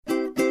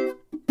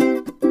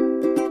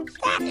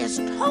is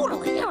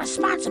totally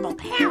irresponsible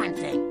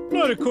parenting.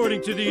 Not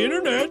according to the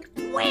internet.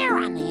 Where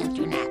on the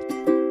internet?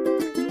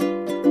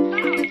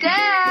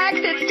 Dax,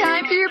 it's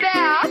time for your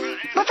bath.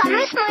 But I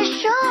missed my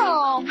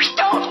show.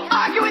 Don't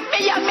argue with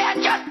me, young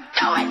man. Just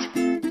do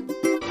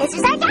it. This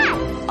is our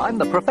dad. I'm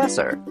the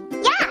professor.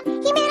 Yeah,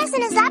 he made us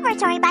in his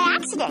laboratory by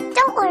accident.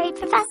 Don't worry,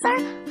 Professor.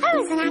 I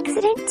was an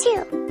accident,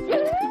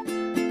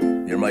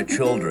 too. You're my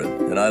children,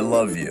 and I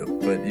love you,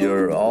 but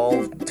you're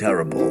all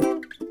terrible.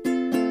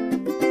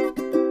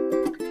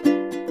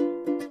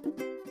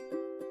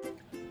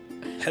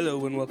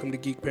 Hello and welcome to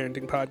Geek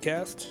Parenting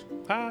Podcast.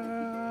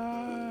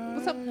 Hi.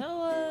 What's up?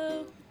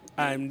 Hello.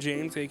 I'm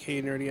James,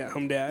 aka Nerdy at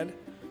Home Dad.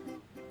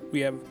 We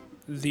have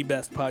the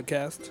best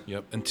podcast.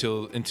 Yep,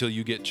 until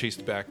you get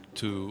chased back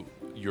to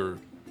your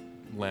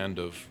land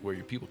of where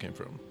your people came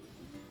from.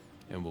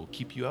 And we'll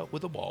keep you out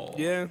with a wall.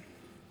 Yeah.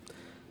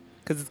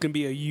 Because it's going to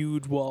be a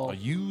huge wall. A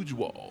huge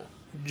wall.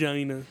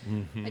 Gina.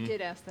 I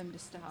did ask them to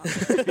stop.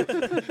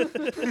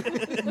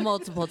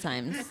 Multiple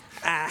times.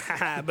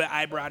 But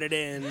I brought it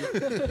in.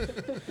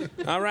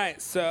 All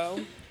right, so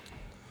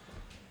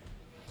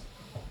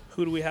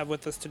who do we have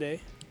with us today?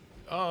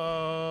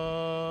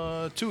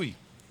 Tui,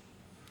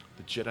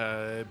 the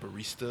Jedi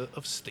barista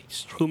of State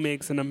Street. Who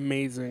makes an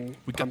amazing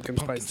We got pumpkin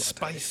the pumpkin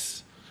spice latte.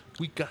 spice.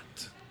 We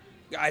got.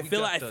 I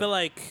feel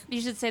like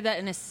You should say that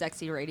in a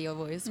sexy radio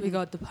voice. We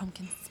got the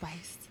pumpkin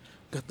spice.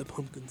 got the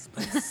pumpkin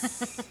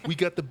spice. We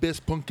got the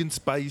best pumpkin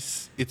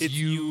spice. It's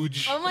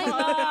huge. Oh my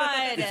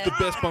god. It's the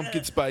best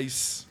pumpkin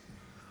spice.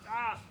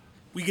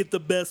 We get the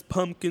best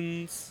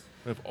pumpkins.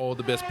 We have all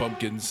the best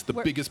pumpkins, the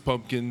biggest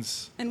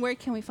pumpkins. And where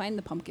can we find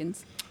the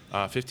pumpkins?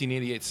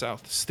 1588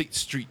 South State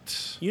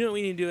Street. You know what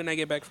we need to do when I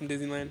get back from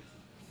Disneyland?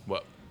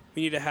 What?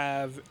 We need to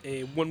have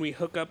when we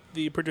hook up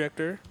the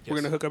projector, we're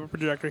Yes. going to hook up a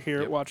projector here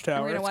Yep. at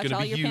Watchtower. We're going to watch gonna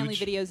all be your family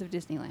huge. videos of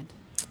Disneyland.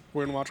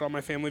 We're going to watch all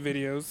my family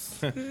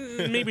videos.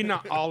 Maybe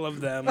not all of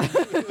them.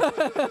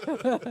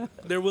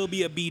 There will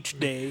be a beach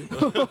day.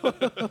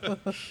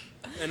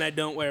 And I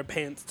don't wear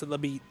pants to the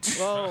beach.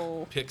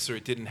 Whoa. Pics or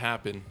it didn't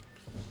happen.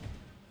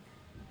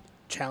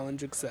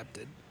 Challenge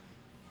accepted.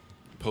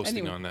 Posting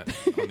Anyway. on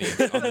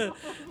that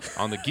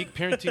on the Geek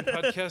Parenting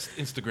Podcast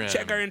Instagram.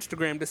 Check our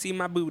Instagram to see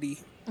my booty.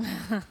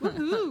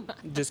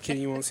 Just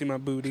kidding, you won't see my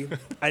booty.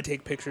 I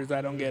take pictures,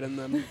 I don't get in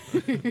them.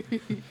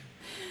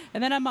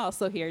 And then I'm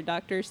also here,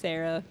 Dr.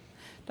 Sarah,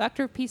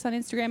 Doctor of Peace on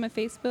Instagram and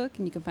Facebook,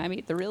 and you can find me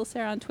at The Real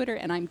Sarah on Twitter,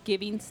 and I'm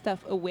giving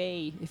stuff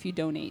away if you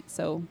donate.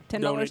 So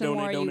 $10 Donate, or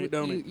more,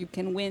 donate. you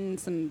can win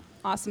some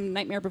awesome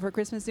Nightmare Before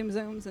Christmas Zoom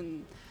Zooms,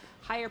 and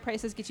higher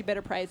prices get you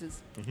better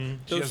prizes. She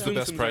Those has the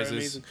best Simpsons are prizes,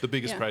 amazing. the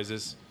biggest Yeah.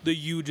 prizes. The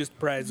hugest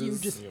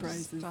prizes.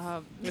 Prizes.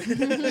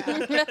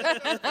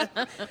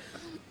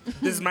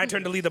 This is my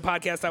turn to lead the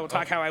podcast. I will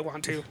talk how I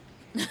want to.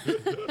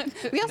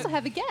 We also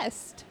have a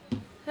guest.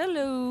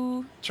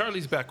 Hello.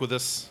 Charlie's back with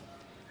us.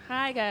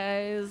 Hi,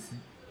 guys.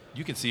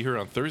 You can see her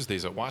on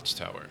Thursdays at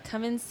Watchtower.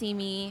 Come and see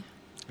me.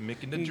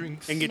 Making the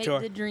drinks. And get Make your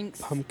the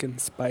drinks. pumpkin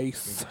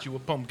spice. Get you a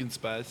pumpkin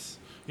spice.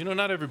 You know,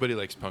 not everybody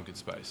likes pumpkin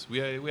spice. We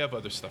have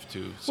other stuff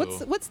too. So.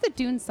 What's the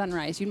Dune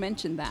Sunrise? You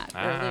mentioned that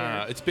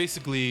earlier. It's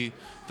basically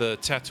the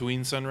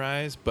Tatooine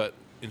sunrise, but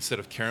instead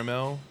of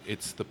caramel,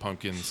 it's the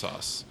pumpkin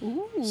sauce.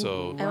 Ooh.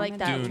 So I like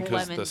that. Dune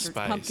because Lemon the or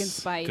spice. pumpkin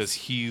spice. Because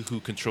he who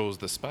controls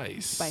the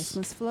spice. Spice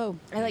must flow.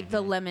 I like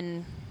the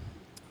lemon.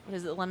 What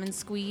is it? Lemon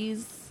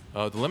squeeze?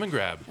 The lemon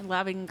grab.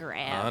 Lemon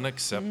grab.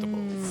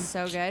 Unacceptable.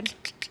 So good.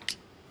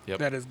 Yep.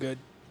 That is good.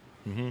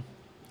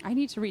 I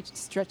need to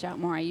stretch out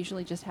more. I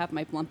usually just have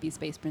my Lumpy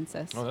Space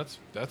Princess. Oh,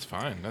 that's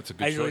fine. That's a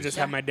good I usually choice. just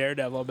have my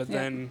Daredevil, but Yeah.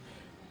 then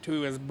Tui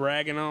was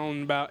bragging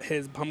on about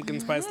his pumpkin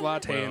spice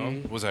latte, Well,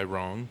 and was I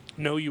wrong?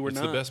 no, you were It's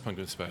not. the best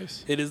pumpkin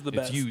spice. It is the It's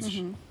best.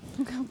 huge.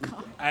 Oh,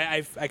 God.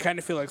 I kind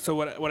of feel like, so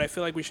what I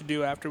feel like we should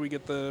do after we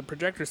get the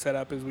projector set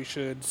up is we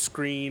should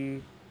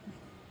screen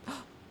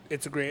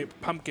It's a Great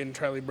Pumpkin,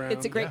 Charlie Brown.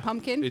 It's a great Yeah.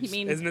 pumpkin? You It's-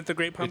 mean Isn't it the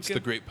Great Pumpkin? It's the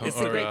great pumpkin. It's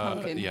the Great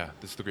Pumpkin. Yeah,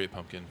 it's the great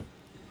pumpkin.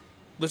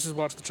 Let's just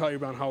watch the Charlie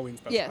Brown Halloween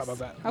special. Yes. How about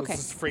that? Okay.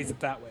 Let's just phrase it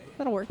that way.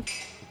 that'll work?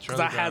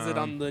 Because I has it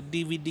on the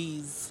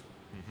DVDs.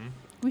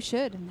 We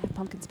should and have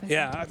pumpkin spice.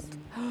 Yeah.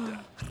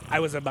 I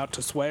was about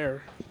to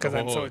swear because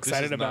I'm so Oh,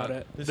 excited about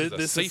it. This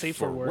This is safe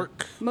for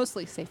work.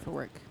 Mostly safe for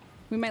work.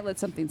 We might let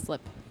something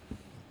slip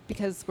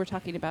because we're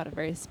talking about a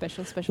very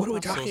special. What are we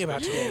topic. talking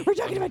about today? We're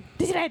talking about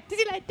Disneyland.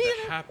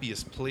 The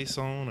happiest place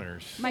on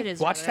earth. It is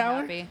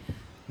Watchtower? really happy.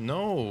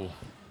 No.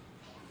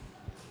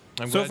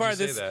 I'm So glad far, you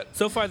say this that.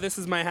 so far this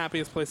is my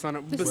happiest place on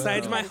earth.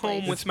 Besides my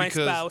home It's with my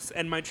because- spouse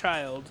and my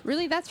child.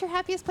 Really, that's your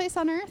happiest place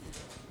on earth?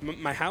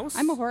 My house?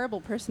 I'm a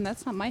horrible person.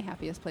 That's not my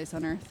happiest place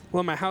on earth.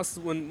 Well, my house,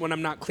 when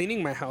I'm not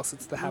cleaning my house,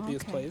 it's the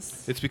happiest okay.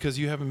 place. It's because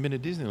you haven't been to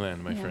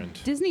Disneyland, my Yeah. friend.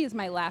 Disney is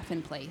my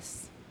laughing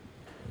place.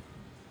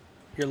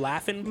 You're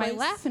laughing My place?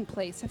 laughing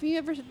place. Have you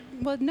ever?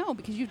 Well, no,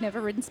 because you've never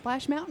ridden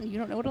Splash Mountain. You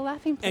don't know what a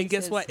laughing place is. And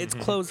guess what? It's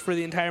closed for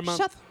the entire month.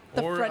 Shut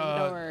the Or, front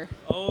door.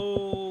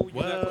 Oh,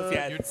 you got close.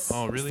 Yeah, it's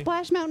Oh, really?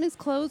 Splash Mountain is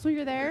closed when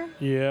you're there.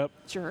 Yep.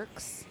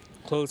 Jerks.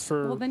 closed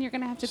for. Well, then you're going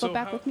to have to go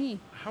back with me.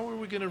 How are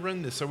we going to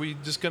run this? Are we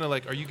just going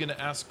to are you going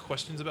to ask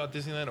questions about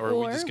Disneyland, or are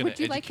we Or just going to would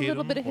you like a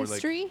little bit of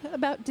history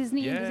about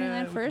Disney and Yeah, we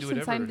Disneyland can first, do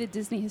since I'm whatever. the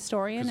Disney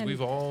historian? Because And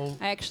we've all.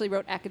 I actually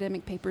wrote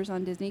academic papers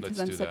on Disney Let's because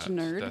I'm do such that. a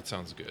nerd. That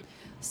sounds good.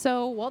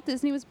 So Walt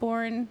Disney was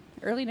born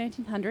early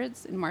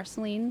 1900s in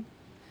Marceline,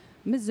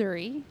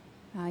 Missouri.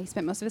 He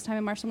spent most of his time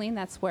in Marceline.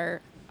 That's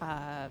where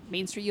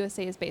Main Street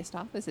USA is based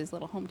off, is his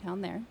little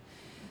hometown there.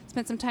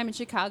 Spent some time in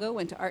Chicago,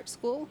 went to art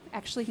school.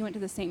 Actually, he went to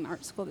the same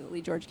art school that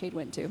Lee George Cade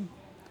went to.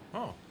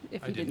 Oh,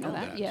 If I you didn't know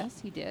that. that.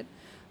 Yes, he did.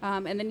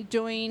 And then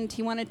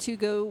he wanted to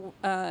go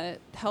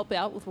help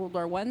out with World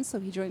War I, so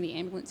he joined the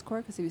ambulance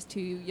corps because he was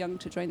too young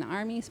to join the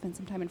army, spent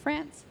some time in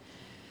France.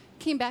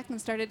 Came back and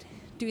started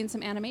doing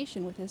some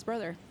animation with his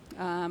brother.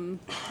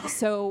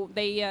 So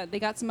they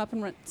got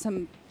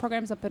some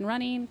programs up and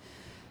running.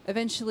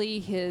 Eventually,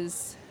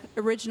 his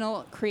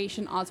original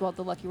creation, Oswald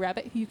the Lucky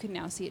Rabbit, who you can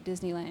now see at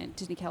Disneyland,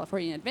 Disney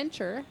California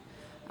Adventure,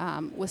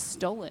 was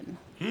stolen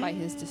by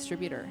his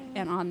distributor.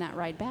 And on that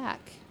ride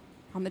back,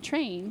 on the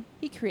train,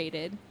 he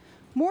created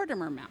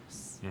Mortimer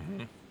Mouse.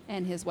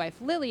 And his wife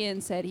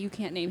Lillian said, "You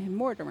can't name him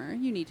Mortimer.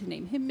 You need to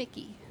name him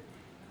Mickey."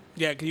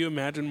 Yeah, can you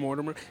imagine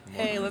Mortimer?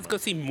 Hey, let's go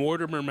see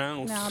Mortimer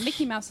Mouse. Now,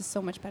 Mickey Mouse is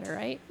so much better,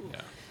 right?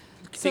 Yeah.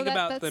 Think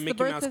about that's the Mickey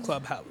birth Mouse of-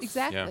 Clubhouse.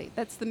 Exactly. Yeah.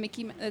 That's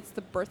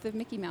the birth of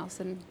Mickey Mouse,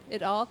 and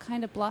it all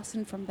kind of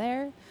blossomed from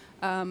there.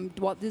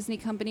 Walt Disney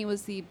Company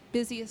was the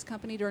busiest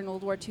company during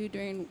World War II,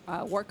 during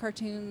war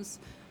cartoons.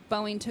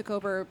 Boeing took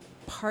over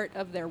part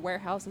of their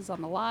warehouses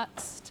on the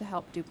lots to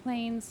help do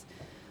planes.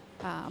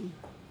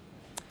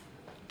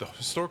 The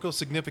historical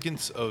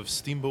significance of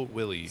Steamboat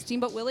Willie.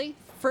 Steamboat Willie,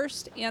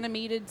 first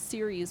animated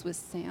series with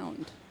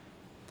sound.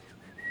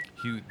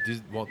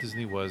 Walt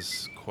Disney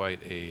was quite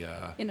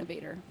a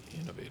Innovator.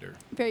 innovator.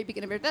 Very big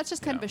innovator. That's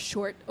just kind of Yeah. a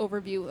short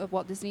overview of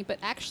Walt Disney. But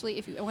actually,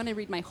 if you want to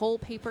read my whole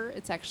paper,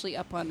 it's actually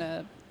up on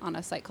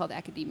a site called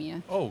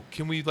Academia. Oh,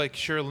 can we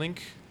share a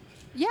link?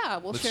 Yeah,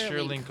 we'll Let's share share a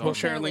a link. link on- We'll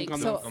share a link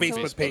on the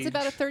Facebook page. It's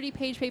about a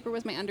 30-page paper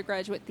with my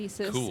undergraduate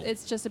thesis. Cool.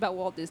 It's just about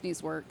Walt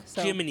Disney's work.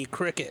 So. Jiminy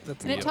Cricket.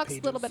 That's And it the talks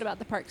pages. a little bit about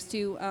the parks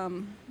too.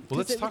 Well,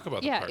 let's talk about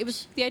the yeah, parks. it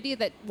was the idea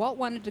that Walt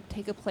wanted to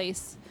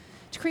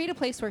create a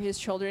place where his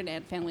children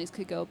and families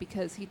could go,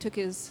 because he took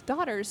his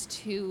daughters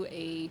to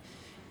a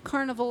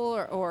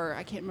carnival or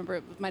I can't remember,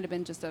 it might have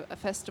been just a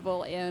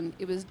festival, and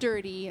it was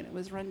dirty and it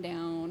was run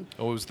down.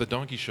 Oh, it was the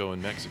Donkey Show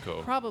in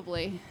Mexico.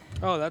 Probably.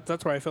 Oh,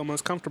 that's where I feel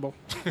most comfortable.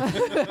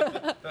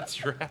 That's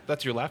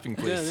your laughing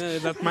place. Yeah,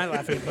 that's my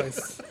laughing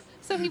place.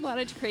 So he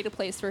wanted to create a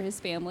place for his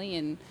family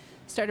and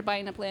started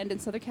buying up land in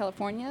Southern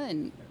California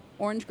and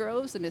orange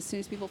groves. And as soon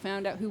as people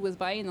found out who was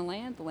buying the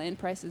land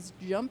prices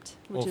jumped,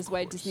 which Of is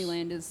why course.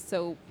 Disneyland is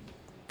so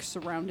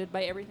surrounded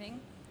by everything.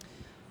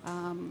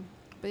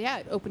 But yeah,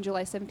 it opened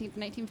July 17th,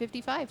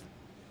 1955.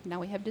 Now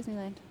we have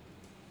Disneyland.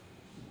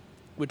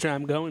 Which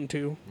I'm going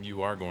to.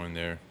 You are going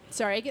there.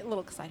 Sorry, I get a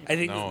little excited. I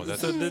think No,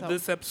 that's- so.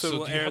 This episode So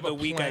will do you air have a the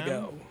week I plan?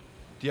 go.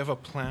 Do you have a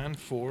plan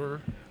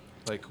for,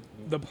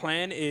 The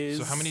plan is.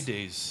 so how many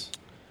days?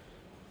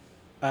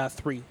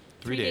 3.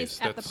 3 days.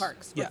 at the That's-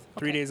 parks. Yeah,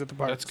 3 Okay. days at the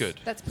park. That's good.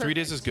 That's 3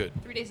 days perfect. is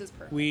good. 3 days is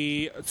perfect.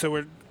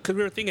 Because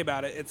we were thinking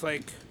about it. It's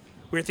like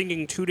we're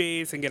thinking 2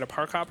 days and get a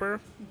park hopper,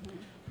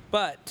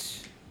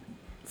 but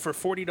for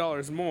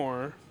 $40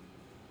 more,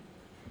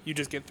 you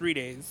just get 3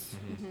 days,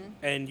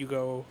 and you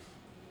go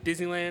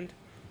Disneyland,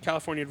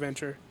 California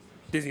Adventure,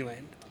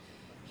 Disneyland.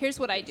 Here's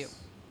what I do.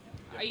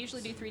 I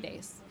usually do 3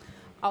 days.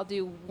 I'll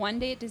do 1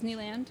 day at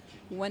Disneyland,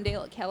 1 day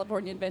at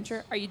California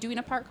Adventure. Are you doing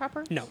a park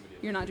hopper? No.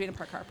 You're not doing a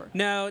park hopper.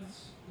 No,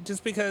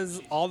 just because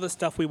all the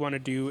stuff we want to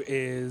do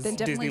is Then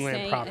definitely Disneyland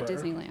stay proper. at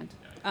Disneyland.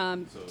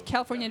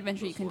 California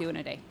Adventure you can do in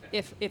a day,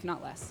 if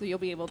not less. So you'll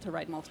be able to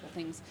ride multiple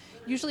things.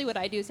 Usually what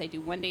I do is I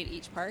do 1 day at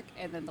each park,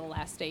 and then the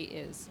last day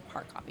is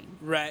park hopping.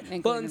 Right.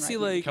 And Well, going and and see,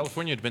 riding. like,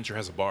 California Adventure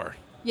has a bar.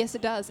 Yes,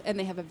 it does, and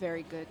they have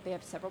they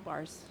have several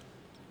bars.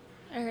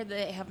 I heard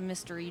they have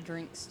mystery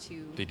drinks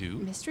too. They do.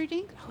 Mystery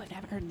drink? Oh, I've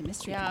never heard of the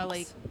mystery Yeah,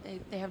 like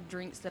drinks. they have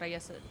drinks that I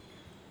guess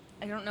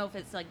I don't know if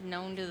it's like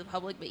known to the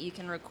public, but you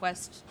can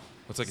request.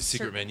 It's like a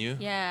secret cer- menu.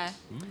 Yeah.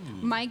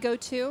 My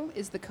go-to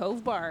is the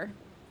Cove Bar,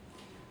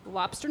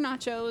 lobster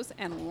nachos,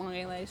 and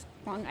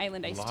Long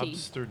Island iced tea.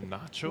 Lobster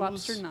nachos.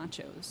 Lobster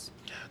nachos.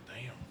 God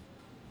damn.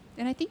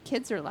 And I think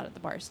kids are allowed at the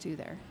bars too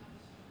there.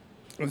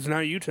 it's not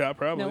Utah,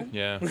 probably. No.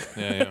 Yeah,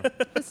 yeah.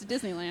 This is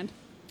Disneyland.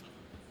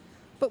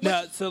 But No,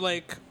 what, so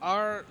like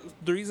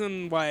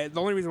the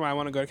only reason why I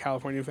want to go to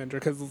California Adventure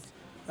because what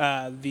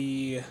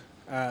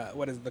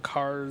is it, the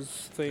Cars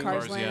thing?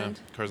 Cars Cars, yeah. Land.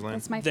 Cars Land.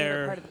 That's my favorite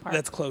There, part of the park.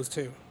 that's closed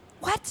too.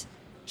 What?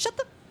 Shut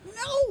the...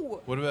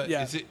 No! What about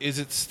Yeah. is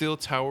it still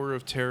Tower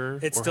of Terror?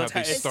 It's or still have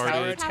they it's started?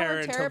 Tower of Terror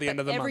until the end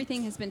but of the month.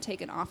 everything has been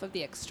taken off of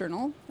the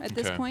external at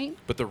this Okay. point.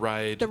 But the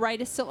ride. The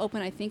ride is still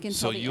open, I think,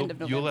 until so the you'll end of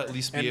November. you'll at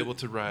least be And able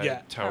to ride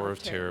yeah. Tower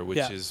of Terror, which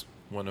Yeah. is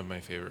one of my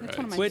favorite That's rides.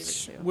 one of my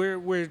Which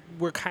favorites,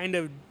 we're kind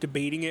of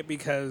debating it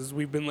because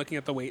we've been looking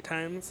at the wait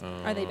times,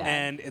 Are they bad?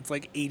 and it's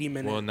like 80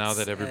 minutes. Well, now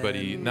that and-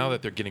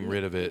 they're getting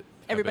rid of it,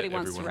 I Everybody bet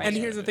wants to everyone ride And it.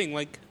 here's the thing,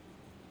 like,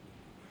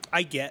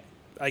 I get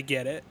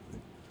it,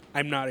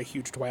 I'm not a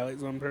huge Twilight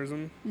Zone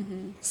person.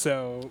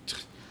 So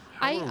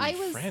How are I we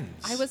was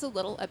friends? I was a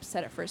little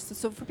upset at first.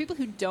 So for people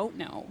who don't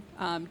know,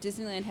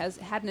 Disneyland has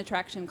had an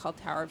attraction called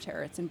Tower of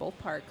Terror. It's in both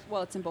parks.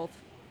 Well, it's in both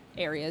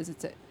areas.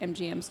 It's at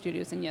MGM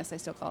Studios, and yes, I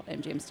still call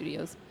it MGM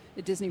Studios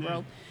at Disney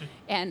World,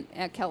 and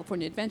at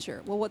California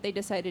Adventure. Well, what they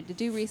decided to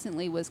do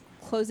recently was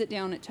close it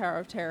down at Tower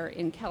of Terror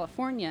in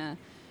California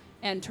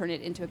and turn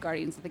it into a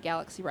Guardians of the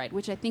Galaxy ride,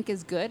 which I think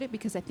is good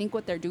because I think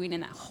what they're doing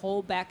in that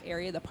whole back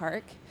area of the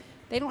park,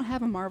 they don't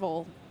have a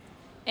Marvel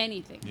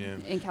anything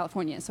in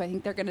California. So I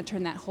think they're going to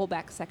turn that whole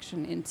back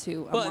section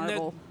into a and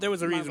Marvel. there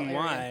was a Marvel reason area.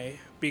 why,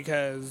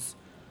 because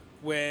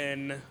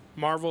when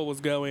Marvel was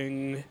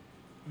going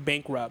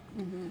bankrupt,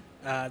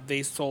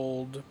 they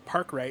sold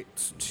park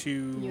rights to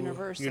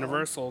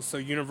Universal. So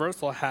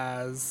Universal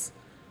has,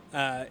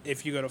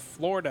 if you go to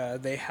Florida,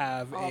 they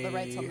have All the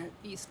rights on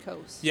the East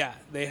Coast. Yeah,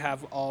 they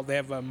have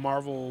a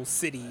Marvel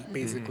City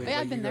basically. Yeah, where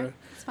I've been you there. go-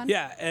 It's fun.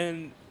 Yeah,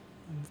 and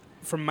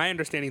from my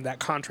understanding, that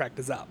contract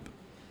is up.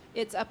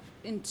 It's up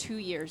in 2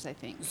 years, I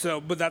think. So,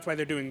 but that's why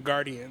they're doing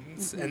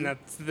Guardians, and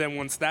then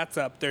once that's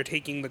up, they're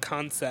taking the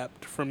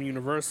concept from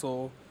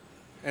Universal,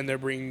 and they're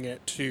bringing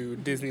it to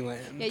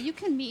Disneyland. Yeah, you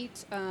can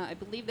meet. I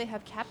believe they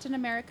have Captain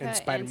America And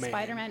Spider-Man.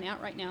 Spider-Man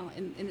out right now,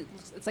 and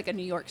it's like a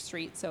New York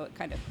street, so it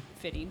kind of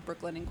fitting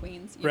Brooklyn and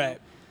Queens. You Right.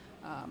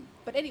 know.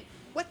 But anyway,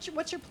 what's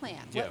your plan?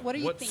 Yeah, What are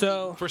you what- thinking?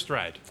 So, First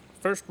ride.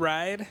 first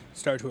ride,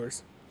 Star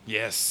Tours.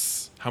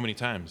 Yes. How many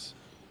times?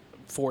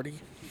 40.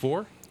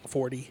 4?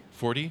 40.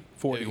 40?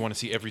 40. You want to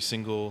see every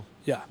single...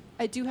 Yeah.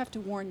 I do have to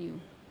warn you,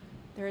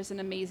 there is an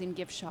amazing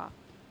gift shop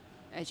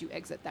as you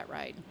exit that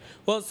ride.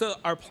 Well, so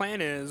our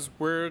plan is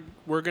we're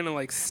gonna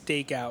like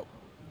stake out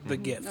the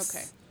gifts.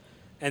 Okay.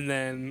 And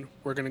then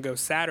we're gonna go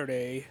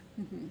Saturday,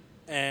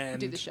 and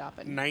Do the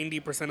shopping.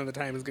 90% of the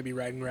time is gonna be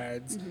riding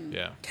rides.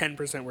 Yeah.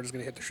 10% we're just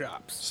gonna hit the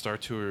shops. Star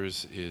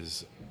Tours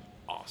is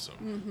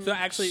awesome. So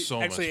actually, So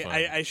much fun.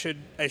 I should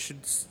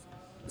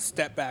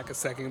step back a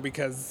second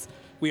because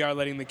we are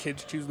letting the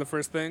kids choose the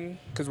first thing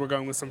because we're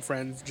going with some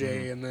friends,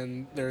 Jay, and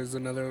then there's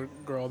another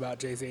girl about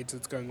Jay's age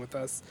that's going with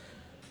us.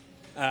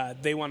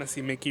 They want to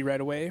see Mickey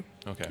right away,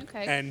 Okay.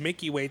 Okay. and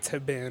Mickey waits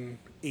have been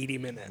 80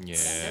 minutes. Yeah.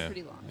 They're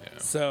pretty long. Yeah.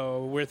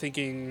 So we're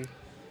thinking,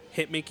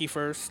 hit Mickey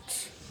first,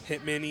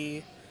 hit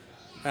Minnie,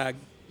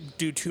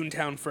 do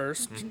Toontown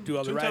 1st, do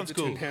all the rides Toontown's at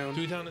cool. Toontown.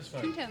 Toontown is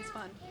fun. Toontown's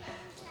fun.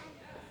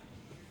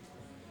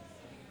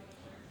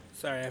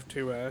 Sorry, I have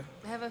to. I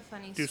have a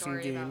funny Do some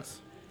story about games.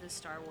 the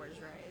Star Wars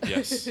ride.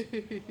 Yes. A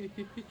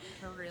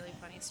really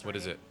funny story. What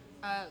is it?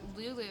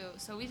 Lulu.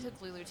 So we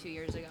took Lulu 2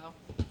 years ago,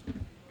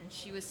 and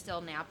she was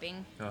still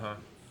napping. Uh-huh.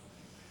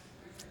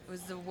 It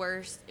was the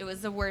worst. It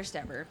was the worst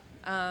ever.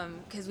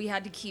 Because we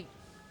had to keep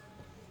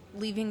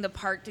leaving the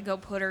park to go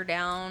put her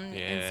down,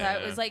 and so Yeah.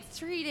 it was like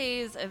 3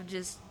 days of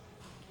just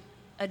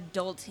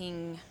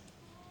adulting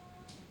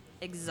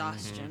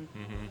exhaustion.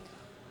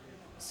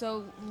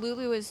 So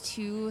Lulu was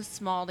too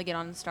small to get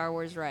on the Star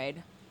Wars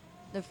ride.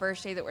 The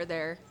first day that we're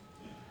there,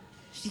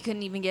 she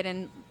couldn't even get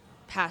in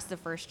past the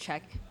first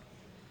check.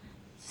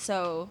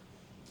 So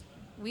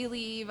we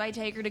leave. I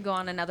take her to go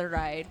on another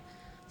ride.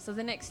 So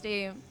the next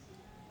day,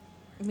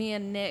 me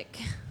and Nick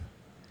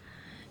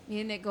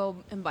go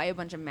and buy a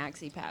bunch of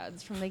maxi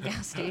pads from the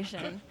gas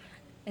station,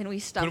 and we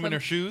stuffed them in her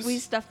shoes? We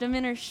stuffed them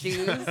in her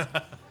shoes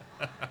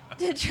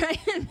to try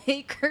and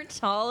make her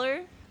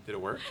taller. Did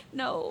it work?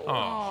 No.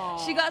 Aw.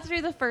 She got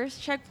through the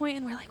first checkpoint,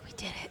 and we're like, we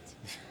did it.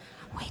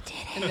 We did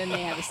And it. then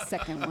they have a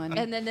second one.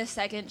 And then the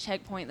second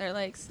checkpoint, they're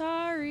like,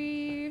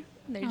 sorry.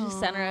 And they just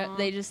sent her.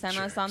 They just sent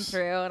us on Jerks.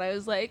 through, and I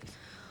was like,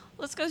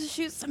 let's go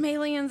shoot some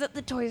aliens at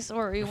the Toy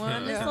Story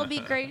one. This will be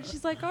great.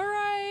 She's like, all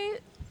right.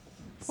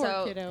 Poor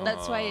So kiddo.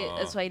 that's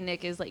why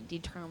Nick is like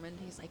determined.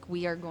 He's like,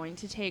 we are going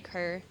to take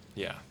her,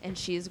 Yeah. and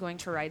she is going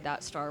to ride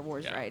that Star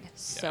Wars Yeah. ride. Yeah,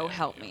 So yeah,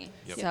 help yeah. me.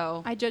 Yep.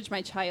 So I judge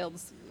my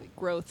child's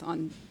growth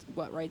on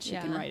what ride she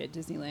can Yeah. ride at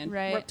Disneyland.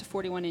 Right. We're up to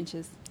 41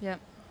 inches.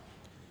 yep.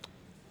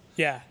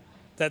 Yeah,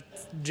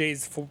 that's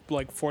Jay's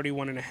like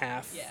 41 and a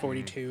half, Yeah.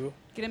 42.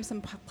 Get him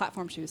some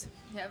platform shoes.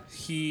 Yep.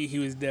 He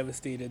was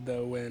devastated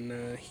though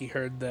when he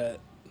heard that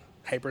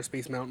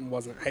Hyperspace Mountain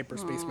wasn't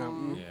Hyperspace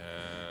Mountain.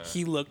 Yeah.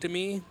 He looked at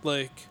me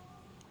like,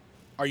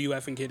 "Are you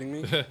effing kidding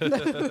me?"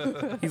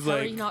 He's How are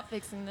like, you not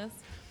fixing this?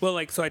 "Well,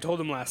 like, so I told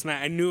him last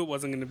night. I knew it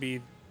wasn't going to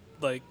be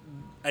like,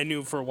 I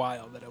knew for a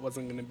while that it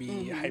wasn't going to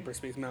be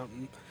Hyperspace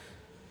Mountain,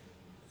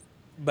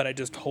 but I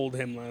just told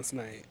him last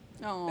night,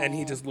 and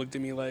he just looked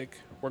at me like,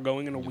 "We're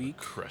going in a week."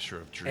 Crusher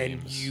of And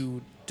dreams.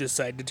 you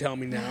decide to tell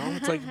me now?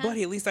 It's like,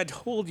 buddy, at least I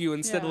told you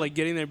instead of Yeah. like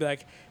getting there and be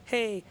like,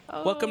 hey,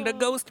 welcome to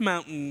Ghost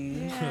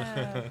Mountain.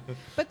 Yeah.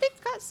 But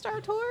they've got Star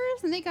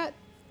Tours, and they got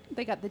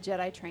the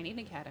Jedi Training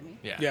Academy.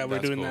 Yeah, we're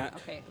that's doing cool. that.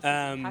 Okay, so we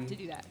have Um, to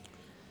do that.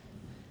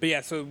 But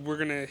yeah, so we're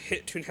going to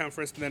hit Toontown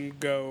first and then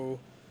go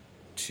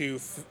to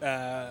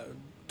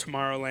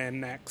Tomorrowland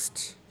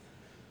next.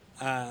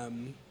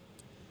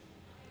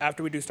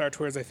 After we do Star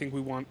Tours, I think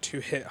we want to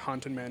hit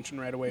Haunted Mansion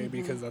right away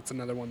because that's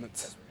another one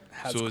that's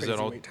has So crazy is that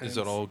all? wait times. Is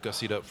that all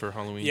gussied up for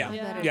Halloween? Yeah, now?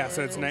 Yeah, yeah. it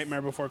So it's is.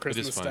 Nightmare Before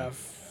Christmas fun.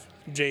 stuff.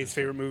 Jay's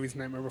favorite movie is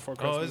Nightmare Before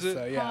Christmas. Oh, is it?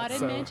 So, yeah, Haunted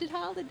so, Mansion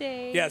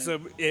Holiday. yeah, so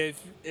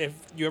if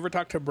you ever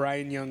talk to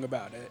Brian Young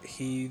about it,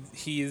 he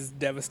is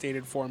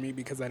devastated for me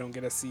because I don't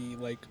get to see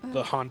like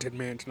the Haunted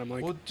Mansion. I'm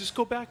like, Well, just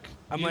go back.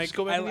 I'm You like, just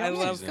go back to the I off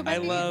love season. I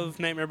love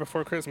Nightmare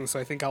Before Christmas, so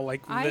I think I'll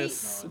like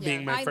this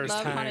being my I first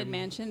love time. Haunted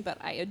Mansion, but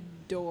I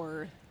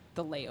adore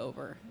the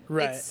layover.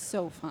 Right. It's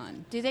so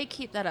fun. Do they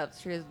keep that up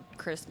through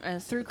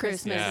Christmas? Through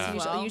Christmas,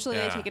 Yeah. usually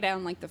Yeah. they take it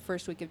down like the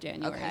first week of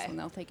January is Okay. when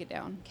they'll take it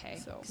down. Okay.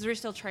 So Because we're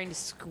still trying to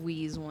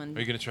squeeze one. Are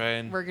you gonna try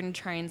and? We're gonna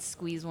try and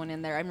squeeze one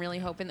in there. I'm really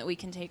hoping that we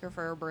can take her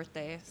for her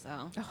birthday.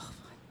 So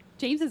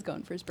James is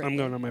going for his birthday. I'm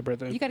going on my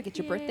birthday. You got to get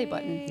your birthday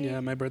button.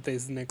 Yeah, my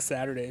birthday's next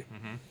Saturday.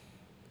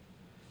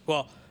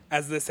 Well,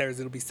 as this airs,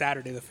 it'll be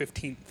Saturday the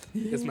 15th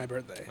is my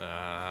birthday.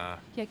 Yeah,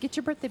 get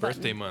your birthday button.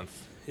 Birthday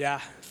month. Yeah.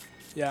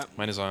 Yeah.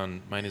 Mine is on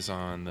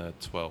the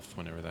 12th,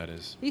 whenever that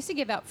is. They used to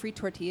give out free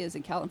tortillas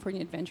in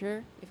California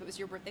Adventure. If it was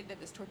your birthday, they had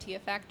this tortilla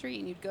factory,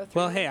 and you'd go through.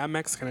 Well, it, hey, I'm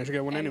Mexican. I should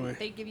get one and anyway.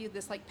 They give you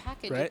this like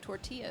package Right? of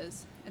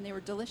tortillas, and they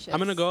were delicious. I'm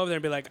going to go over there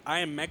and be like,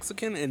 I am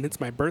Mexican and it's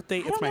my birthday.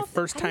 I don't It's my know if-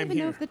 first I don't time even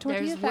know here. if the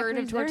tortilla There's word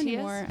factory's of there tortillas?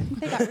 anymore. I think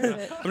they got rid of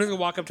it. I'm just going to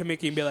walk up to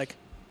Mickey and be like,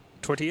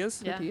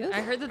 tortillas? yeah, Tortillas?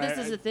 I heard that this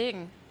I- is a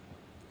thing.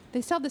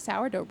 They sell the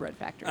sourdough bread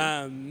factory.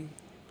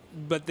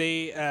 But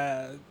they,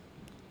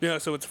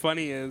 so what's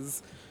funny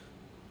is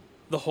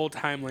the whole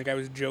time, like, I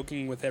was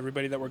joking with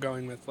everybody that we're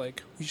going with,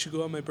 like, we should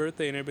go on my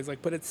birthday. And everybody's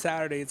like, but it's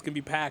Saturday. It's going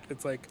to be packed.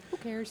 It's like, Who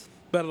cares?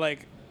 but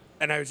like,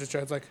 and I was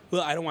just like,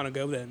 well, I don't want to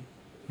go then.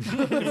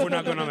 If we're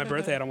not going on my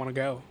birthday, I don't want to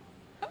go.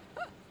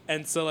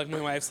 And so, like,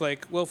 my wife's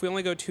like, well, if we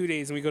only go 2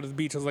 days and we go to the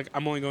beach, I was like,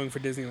 I'm only going for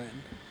Disneyland.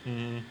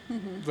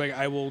 It's like,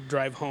 I will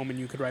drive home and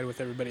you could ride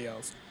with everybody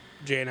else.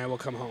 Jay and I will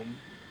come home.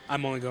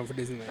 I'm only going for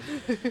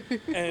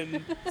Disneyland.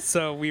 And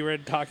so we were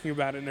talking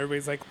about it, and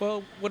everybody's like,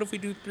 well, what if we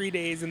do 3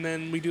 days and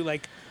then we do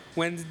like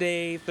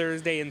Wednesday,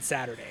 Thursday, and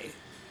Saturday?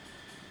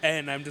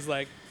 And I'm just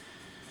like,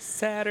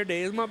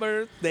 Saturday is my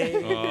birthday.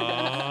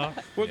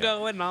 We're Yeah.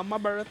 going on my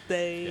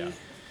birthday. Yeah.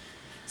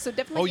 So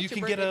definitely Oh, get you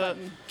your can birthday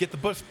button. get the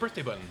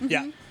birthday button.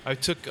 Yeah. I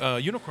took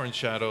Unicorn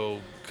Shadow.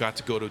 Got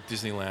to go to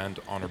Disneyland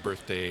on her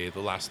birthday the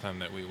last time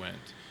that we went.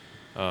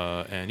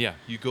 And yeah,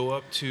 you go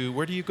up to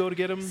where do you go to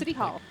get them? City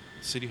Hall.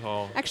 City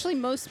Hall. Actually,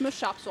 most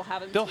shops will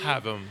have them. They'll too.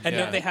 have them. And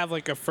yeah. don't they have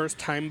like a first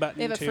time button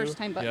They have a too? first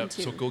time button Yep.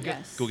 too. So go get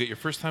Yes. your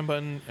first time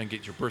button and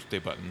get your birthday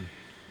button,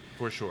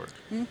 for sure.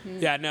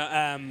 Yeah,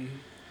 no,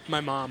 my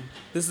mom.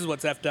 This is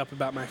what's effed up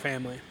about my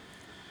family.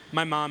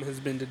 My mom has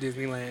been to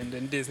Disneyland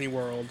and Disney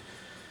World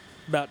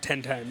about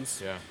 10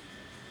 times Yeah.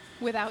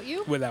 Without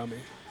you, without me.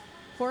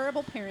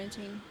 horrible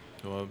parenting.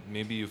 Well,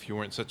 maybe if you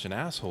weren't such an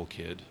asshole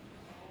kid.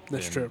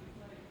 That's Then- true.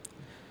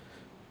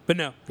 But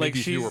no, like Maybe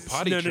if she's you were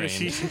potty no,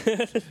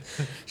 trained.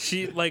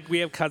 she like we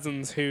have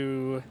cousins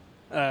who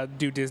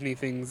do Disney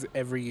things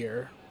every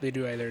year. They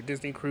do either a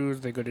Disney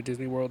cruise, they go to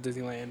Disney World,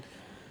 Disneyland,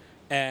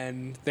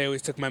 and they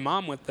always took my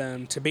mom with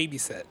them to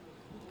babysit.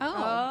 Oh,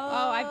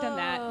 I've done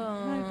that.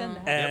 I've done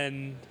that.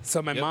 And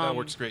so my Yep, mom that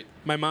works great.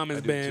 My mom has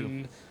I do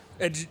been.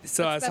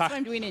 So I was That's what talking.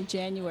 I'm doing in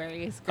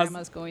January. Is I was-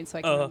 grandma's going so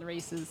I can run the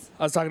races.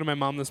 I was talking to my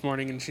mom this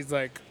morning, and she's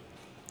like,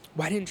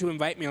 "Why didn't you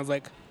invite me?" I was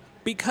like,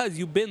 "Because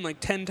you've been like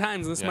 10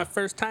 times. This is Yeah. my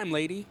first time,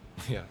 lady."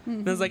 Yeah.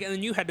 And I was like, "And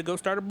then you had to go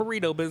start a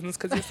burrito business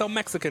because you're so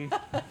Mexican."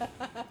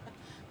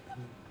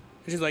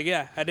 And she's like,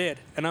 "Yeah, I did,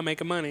 and I'm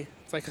making money."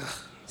 It's like, ugh,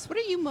 So what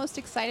are you most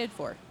excited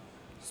for?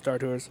 Star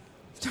Tours.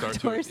 Start to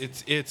Tours.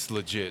 it. It's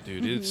legit,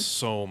 dude. It's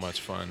so much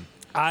fun.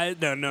 No,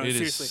 It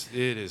seriously. is.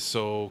 It is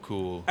so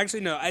cool. Actually,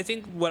 no. I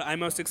think what I'm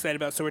most excited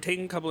about. So we're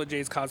taking a couple of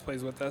Jay's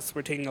cosplays with us.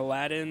 We're taking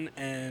Aladdin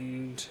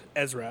and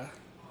Ezra.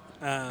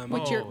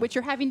 Which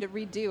you're having to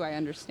redo. I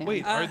understand.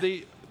 Wait, are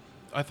they?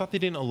 I thought they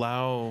didn't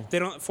allow. They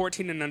don't.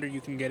 14 and under,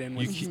 you can get in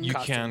with You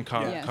costume.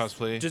 can Yes.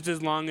 cosplay. Just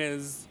as long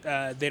as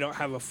they don't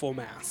have a full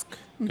mask.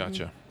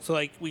 Gotcha. So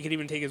like we could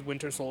even take his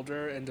Winter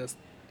Soldier and just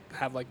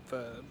have like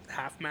the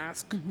half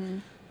mask.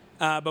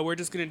 But we're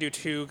just gonna do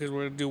 2 because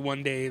we're gonna do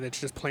 1 day that's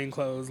just plain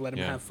clothes. Let him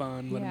Yeah. have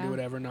fun. Let him Yeah. do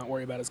whatever. Not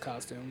worry about his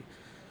costume.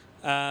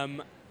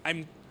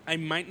 I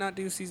might not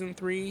do season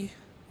 3.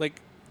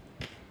 Like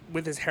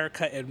with his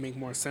haircut, it'd make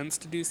more sense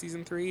to do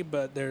season 3.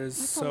 But there's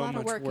That's so a lot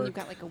much of work, work. and you've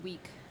got like a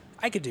week.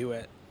 I could do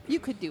it, You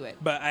could do it.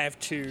 but I have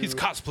to. He's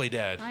cosplay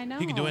dad. I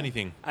He can do know.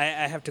 anything. I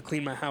have to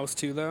clean my house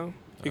too, though,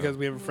 because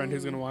we have a friend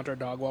who's gonna watch our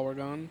dog while we're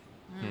gone,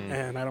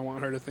 and I don't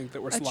want her to think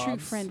that we're A slobs. true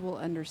friend will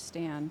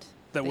understand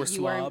That we're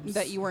you weren't- slobs.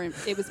 That you weren't.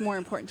 It was more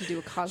important to do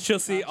a cosplay. She'll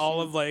see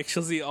costume.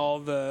 she'll see all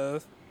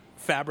the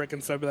fabric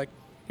and stuff. Be like,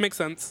 makes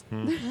sense.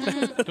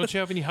 Don't you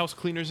have any house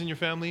cleaners in your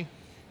family?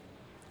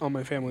 All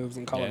my family lives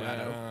in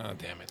Colorado. Yeah,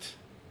 damn it.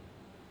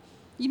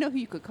 You know who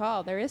you could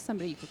call. There is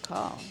somebody you could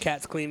call.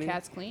 Cats cleaning.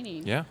 Cat's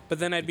cleaning. Yeah. But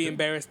then I'd be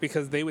embarrassed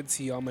because they would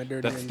see all my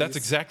dirty. That's undies.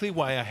 exactly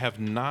why I have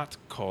not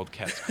called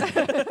Cats Cleaning.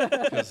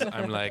 Because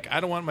I'm like,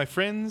 I don't want my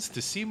friends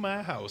to see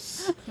my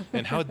house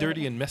and how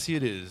dirty and messy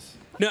it is.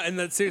 No, and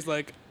that's serious.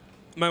 Like,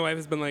 my wife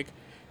has been like,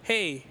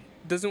 "Hey,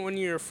 doesn't one of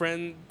your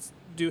friends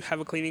have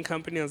a cleaning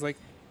company?" I was like,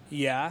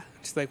 "Yeah."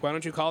 She's like, "Why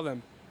don't you call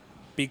them?"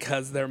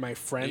 because they're my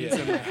friends Yeah.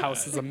 and my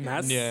house is a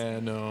mess. Yeah,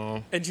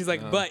 no. And she's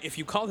like, but if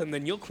you call them,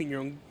 then you'll clean your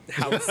own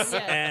house. Yeah.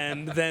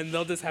 And then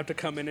they'll just have to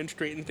come in and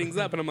straighten things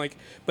up. And I'm like,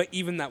 but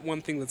even that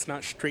one thing that's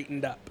not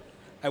straightened up,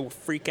 I will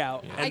freak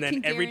out. Yeah. And I then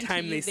can every guarantee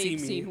time they see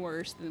they've me. seen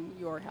worse than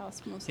your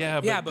house most Yeah,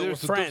 likely. but, Yeah, but we're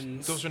there's-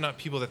 friends. Those are not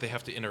people that they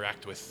have to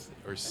interact with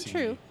or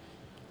see.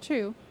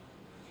 True.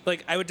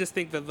 Like, I would just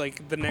think that,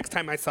 like, the next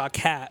time I saw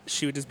Kat,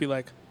 she would just be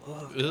like,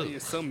 oh, Ugh. you're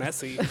so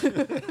messy.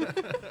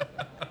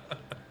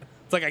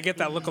 It's like I get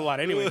that look a lot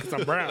anyway because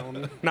I'm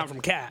brown. Not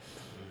from Kat,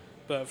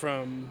 but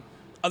from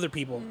other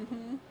people.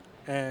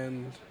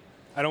 And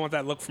I don't want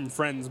that look from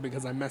friends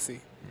because I'm messy.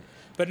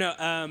 But no,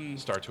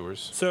 Star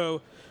Tours.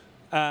 so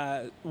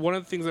one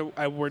of the things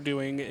that we're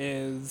doing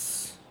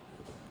is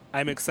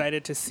I'm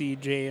excited to see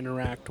Jay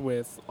interact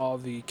with all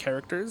the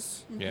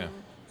characters, Yeah.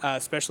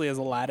 especially as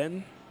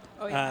Aladdin,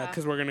 Oh, yeah.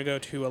 because we're going to go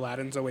to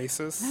Aladdin's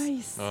Oasis.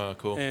 Nice.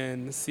 Cool.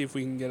 And see if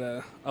we can get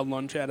a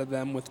lunch out of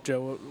them with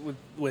Joe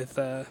with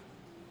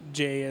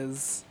Jay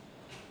as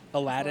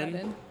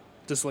Aladdin,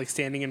 just like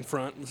standing in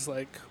front, just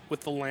like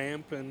with the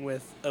lamp and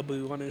with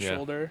Abu on his Yeah.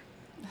 shoulder.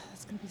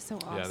 That's going to be so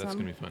awesome. Yeah, that's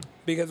gonna be fun.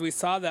 Because we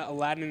saw that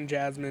Aladdin,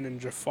 Jasmine, and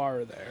Jafar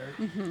are there,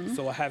 Mm-hmm.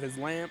 so we'll have his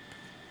lamp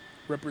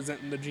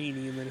representing the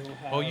genie, and then he'll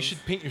have. Oh, you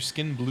should paint your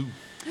skin blue.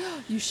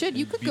 You should.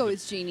 You could Be go the-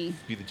 as Genie.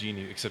 Be the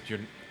genie, except your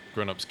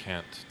grown-ups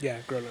can't. Yeah,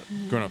 grown up.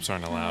 Grown-ups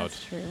aren't allowed.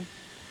 That's true.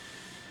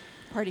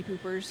 Party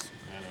poopers.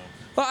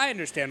 Well, I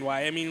understand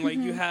why. I mean, like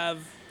you have,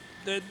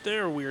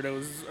 there are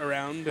weirdos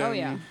around. Oh, and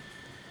yeah.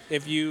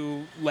 If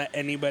you let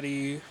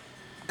anybody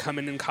come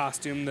in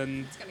costume,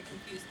 then It's going to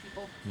confuse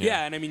people.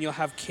 yeah. And I mean, you'll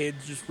have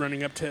kids just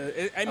running up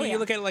to. I mean, yeah. you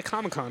look at it like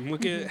Comic-Con.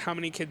 Look at how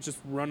many kids just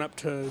run up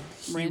to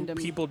Random.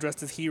 people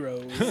dressed as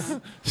heroes.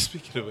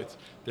 Speaking of which,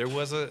 there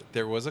was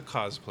a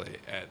cosplay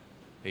at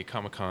a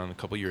Comic-Con a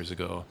couple years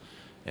ago,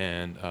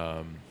 and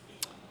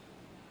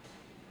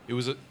it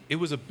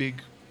was a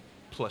big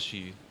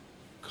plushie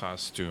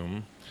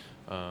costume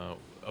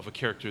of a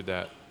character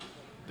that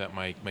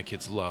my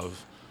kids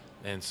love,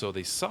 and so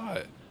they saw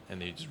it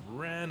and they just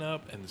ran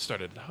up and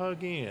started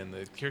hugging, and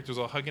the character was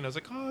all hugging. I was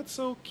like, oh, it's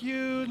so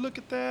cute, look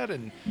at that.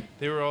 And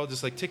they were all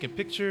just like taking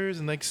pictures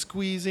and like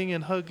squeezing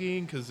and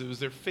hugging because it was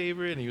their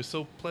favorite, and he was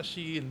so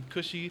plushy and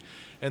cushy.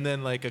 And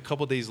then like a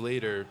couple days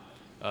later,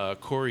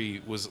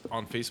 Corey was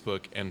on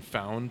Facebook and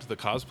found the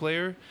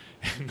cosplayer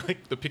and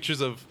like the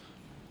pictures of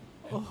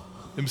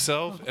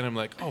himself, and I'm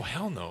like, oh,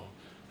 hell no.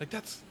 Like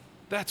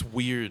that's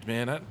weird,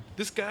 man.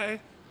 This guy,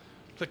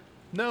 like,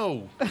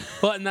 no.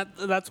 Well, and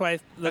that's why. I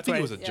That's think why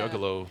it was a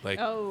juggalo. Like,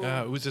 Oh.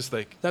 it was just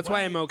like. That's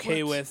why I'm what?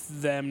 okay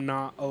with them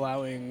not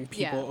allowing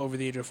people Yeah. over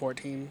the age of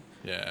 14.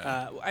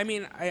 Yeah. I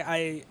mean,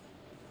 I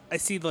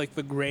see like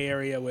the gray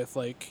area with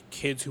like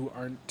kids who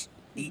aren't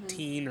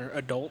 18 or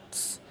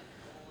adults,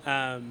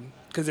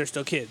 because they're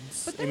still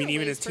kids. But I there mean, are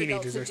even ways as for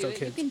adults teenagers, to they're still do it.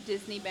 kids. You can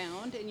Disney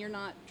bound, and you're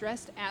not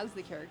dressed as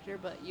the character,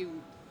 but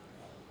you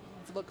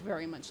look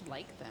very much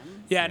like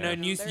them. Yeah, no, Yeah.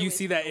 and you There are you ways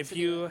see for that adults if to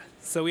do you it.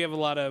 so we have a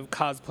lot of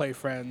cosplay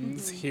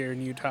friends here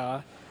in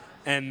Utah,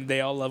 and they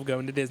all love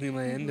going to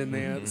Disneyland, and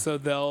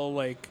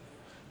they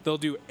they'll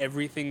do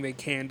everything they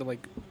can to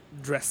like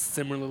dress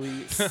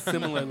similarly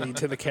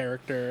to the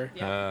character.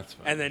 That's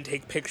fine. And then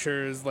take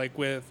pictures like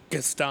with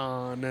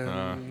Gaston,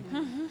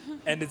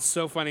 and it's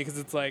so funny because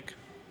it's like,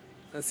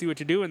 I see what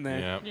you're doing there.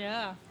 Yeah.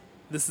 Yeah.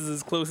 This is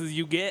as close as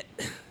you get.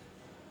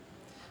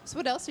 So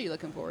what else are you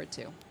looking forward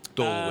to?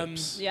 Dole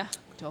Whips. Yeah.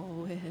 Dole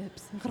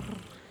Whips.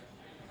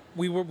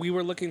 We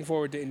were looking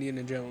forward to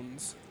Indiana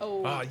Jones.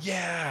 Oh.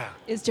 Yeah.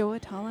 Is Joe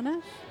tall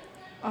enough?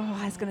 Oh,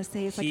 I was going to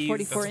say it's like He's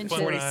 44 That's inches.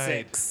 fun.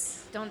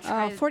 46. Don't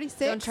try. 46?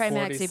 Don't try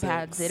maxi 46.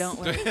 pads. They don't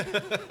work.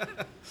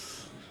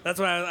 That's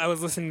why I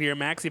was listening to your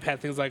maxi pad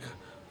things like,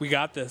 we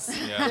got this.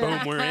 Yeah.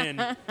 Boom, we're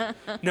in.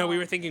 No, we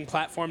were thinking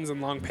platforms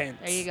and long pants.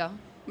 There you go.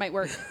 Might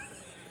work.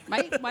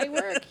 might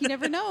work. You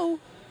never know.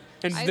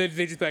 And I- they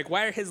just be like,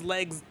 why are his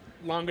legs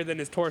longer than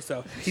his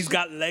torso? He's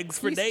got legs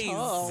for He's days.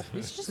 tall.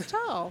 He's just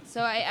tall.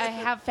 So I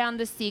have found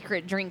the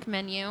secret drink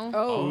menu.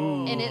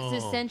 Oh. And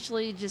it's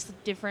essentially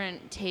just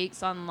different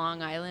takes on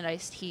Long Island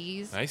iced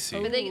teas. I see.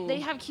 But they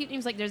Ooh. have cute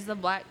names like there's the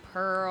Black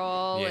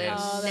Pearl Yes.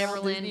 Oh, and they're all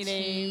Neverland Disney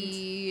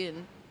tea.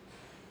 And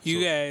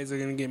You guys are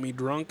going to get me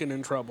drunk and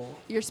in trouble.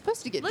 You're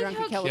supposed to get Look drunk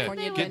how at cute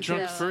California they Get went drunk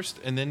to. Adventure. first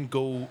and then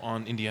go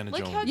on Indiana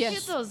look Jones. how Yes.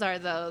 cute those are,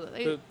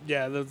 though.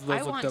 Yeah, those I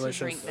look want to delicious.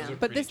 drink them.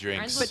 But Pretty this,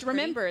 drinks. but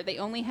remember, they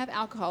only have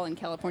alcohol in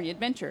California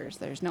Adventures.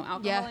 There's no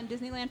alcohol Yeah. in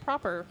Disneyland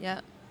proper.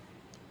 Yeah.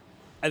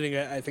 I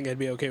think I'd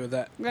be okay with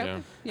that.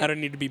 Yeah. Yeah. I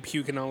don't need to be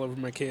puking all over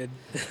my kid.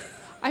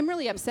 I'm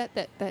really upset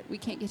that we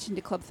can't get you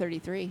into Club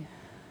 33.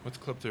 What's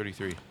Club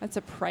 33? That's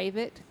a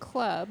private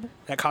club.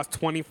 That costs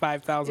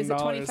 $25,000. Is it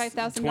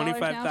 $25,000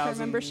 now for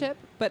membership?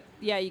 But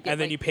yeah, you get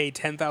And then like, you pay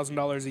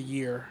 $10,000 a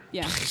year.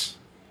 yeah.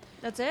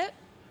 That's it?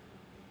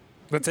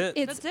 That's it.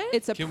 It's That's it?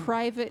 it's a Can-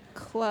 private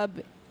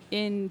club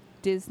in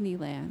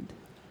Disneyland.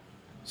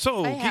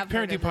 So, I Geek have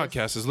heard Parenting of this.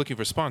 Podcast is looking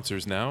for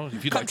sponsors now.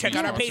 If you'd Come like to check be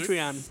out our sponsored,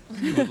 Patreon.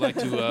 if you would like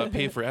to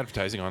pay for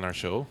advertising on our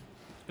show,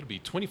 It'll be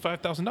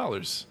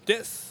 $25,000.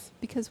 Yes.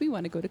 Because we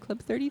want to go to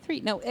Club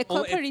 33. No, Club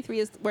Oh, 33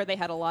 is where they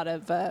had a lot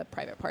of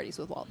private parties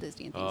with Walt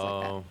Disney and things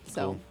like that.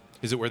 So, cool.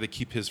 Is it where they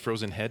keep his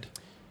frozen head?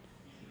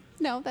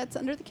 no, that's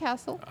under the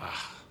castle.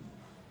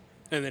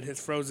 And then his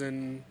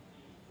frozen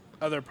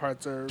other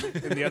parts are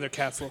in the other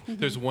castle.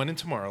 There's one in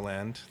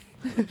Tomorrowland.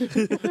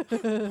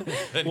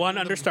 One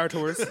under Star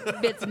Tours.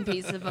 Bits and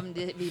pieces of them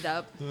beat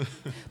up.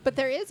 But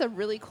there is a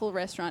really cool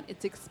restaurant.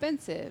 It's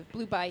expensive.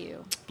 Blue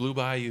Bayou Blue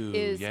Bayou.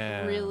 is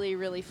yeah. really,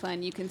 really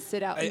fun. You can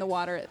sit out in the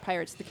water at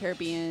Pirates of the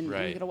Caribbean and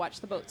Right. you get to watch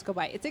the boats go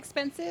by. It's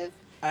expensive.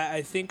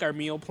 I think our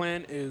meal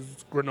plan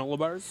is granola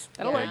bars.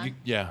 That'll Yeah. work.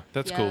 Yeah,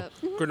 that's Yeah.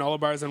 cool. Granola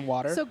bars and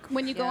water. So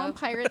when you go on Yep.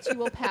 Pirates, you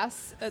will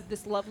pass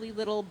this lovely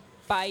little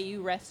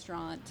bayou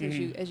restaurant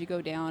as you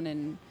go down,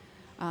 and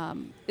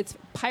it's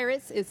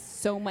Pirates is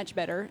so much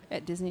better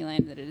at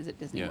Disneyland than it is at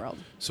Disney Yeah. World.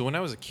 So when I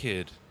was a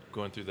kid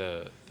going through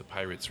the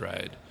Pirates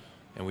ride,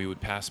 and we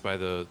would pass by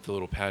the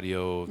little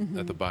patio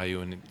at the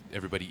bayou and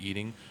everybody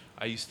eating,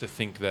 I used to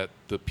think that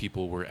the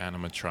people were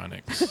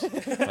animatronics.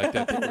 Like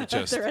that they were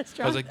just. I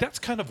restaurant. was like, that's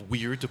kind of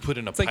weird to put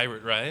in a like-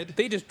 pirate ride.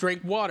 they just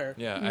drank water.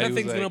 Yeah, that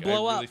thing's was gonna like,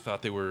 blow I up. really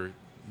thought they were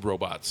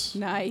robots.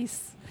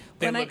 Nice.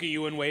 They When look I- at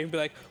you and wave and be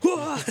like,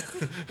 "Whoa!"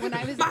 When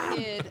I was a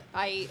kid,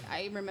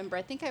 I remember,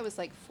 I think I was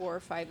like 4 or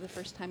 5 the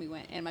first time we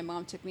went, and my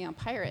mom took me on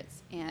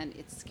Pirates, and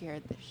it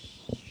scared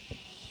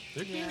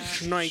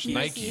the Nike.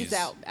 bees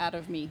out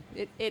of me.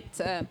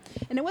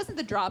 And it wasn't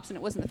the drops, and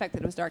it wasn't the fact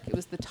that it was dark. It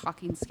was the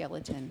talking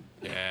skeleton.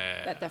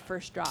 Yeah. That the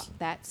first drop,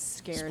 that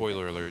scared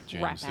Spoiler alert, the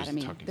James. crap out There's of a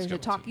me. talking There's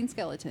skeleton. a talking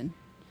skeleton.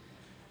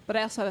 But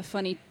I also have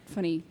a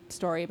funny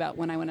story about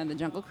when I went on the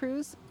Jungle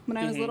Cruise when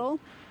I was little.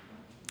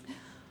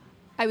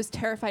 I was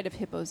terrified of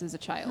hippos as a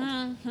child.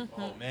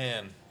 Oh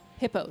man.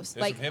 Hippos.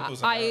 There's Like some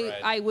hippos on that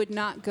ride. I would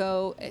not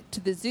go to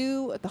the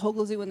zoo, at the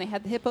Hogle Zoo when they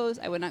had the hippos.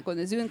 I would not go in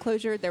the zoo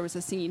enclosure. There was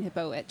a singing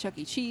hippo at Chuck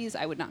E. Cheese.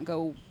 I would not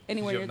go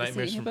anywhere Did you near have the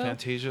nightmares singing from hippo.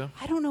 Fantasia?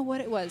 I don't know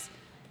what it was,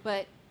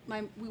 but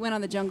we went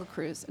on the Jungle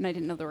Cruise, and I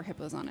didn't know there were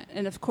hippos on it.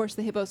 And of course,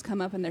 the hippos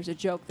come up, and there's a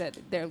joke that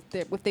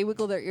if they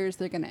wiggle their ears,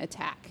 they're going to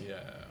attack.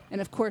 Yeah.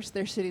 And of course,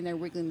 they're sitting there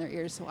wiggling their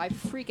ears. So I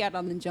freak out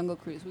on the Jungle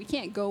Cruise. We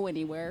can't go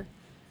anywhere.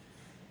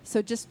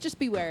 So just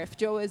beware. If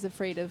Joe is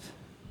afraid of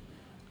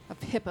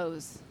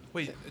hippos.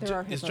 Wait, There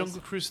are is hippos.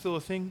 Jungle Cruise still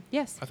a thing?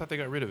 Yes. I thought they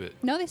got rid of it.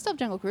 No, they still have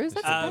Jungle Cruise.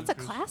 That's a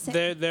classic.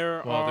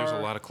 There Well, are. there's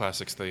a lot of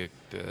classics that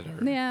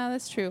are. Yeah,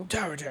 that's true.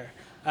 Tower.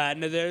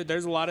 No,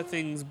 there's a lot of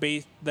things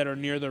based that are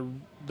near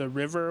the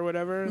river or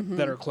whatever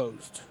that are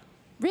closed.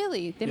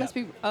 Really? They Yeah. must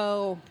be.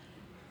 Oh.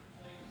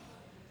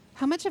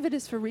 How much of it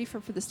is for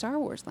refurb for the Star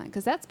Wars line?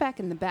 Because that's back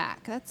in the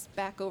back. That's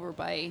back over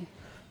by.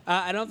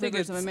 I don't think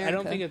Rivers it's. of I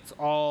don't America. think it's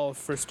all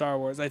for Star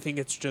Wars. I think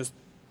it's just.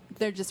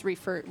 They're just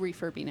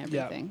refurbing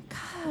everything.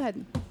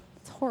 God,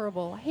 it's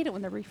horrible. I hate it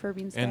when they're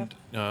refurbing stuff. And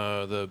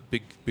the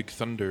Big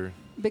Thunder.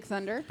 Big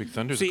Thunder. Big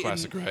Thunder's See, a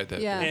classic ride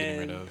that Yeah. they're getting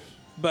rid And- of.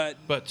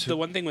 But to- the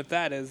one thing with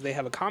that is they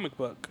have a comic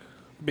book,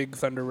 Big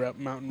Thunder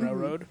Mountain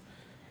Railroad,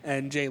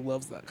 and Jay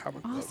loves that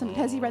comic book. Awesome.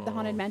 Has he read the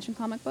Haunted Mansion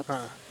comic book?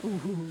 Huh.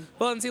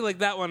 Well, and see, like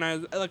that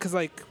one, because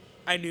I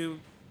knew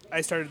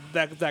I started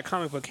that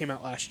comic book came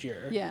out last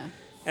year. Yeah.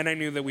 And I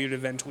knew that we would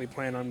eventually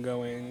plan on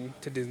going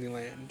to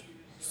Disneyland.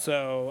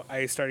 So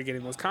I started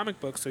getting those comic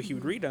books so he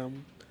would read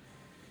them.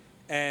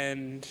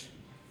 And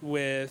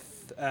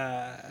with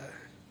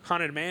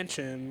Haunted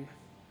Mansion,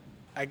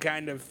 I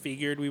kind of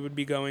figured we would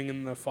be going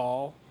in the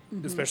fall,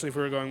 especially if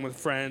we were going with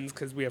friends,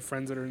 because we have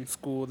friends that are in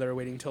school that are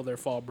waiting till their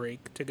fall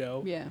break to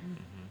go. Yeah.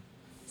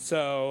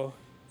 So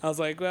I was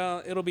like,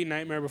 well, it'll be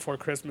Nightmare Before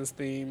Christmas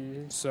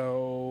theme,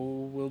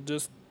 so we'll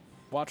just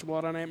watch a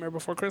lot of Nightmare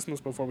Before Christmas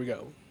before we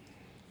go.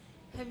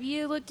 Have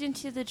you looked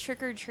into the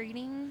trick or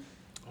treating?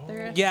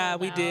 They're Yeah,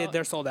 sold we did. out.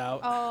 They're sold out.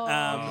 Oh,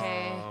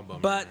 okay. Oh, bummer.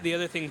 But the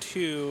other thing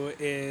too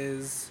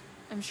is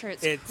I'm sure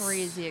it's it's-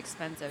 crazy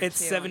expensive. it's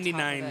too, on top of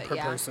 $79 it. per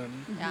Yeah.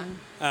 person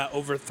Yeah.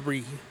 over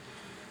 3,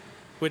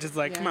 which is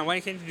like, come Yeah. on, why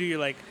can't you do your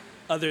like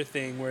other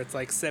thing where it's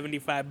like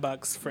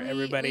 $75 for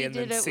everybody we and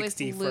then did it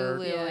 60 with for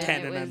Lulu, Yeah.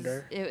 10 it and was,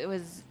 under. It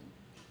was.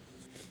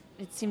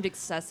 It seemed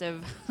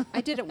excessive.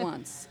 I did it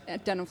once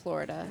down in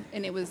Florida,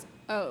 and it was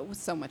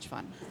so much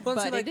fun. Well,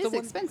 but see, like, it is the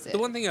one, expensive. The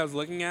one thing I was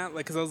looking at,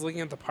 like, because I was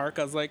looking at the park,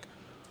 I was like,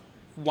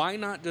 why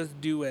not just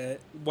do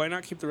it? Why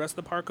not keep the rest of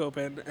the park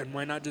open? And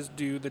why not just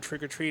do the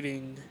trick or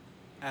treating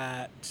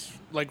at,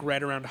 like,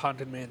 right around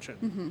Haunted Mansion?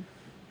 Mm-hmm.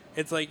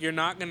 It's like, you're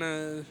not going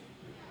to.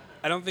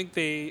 I think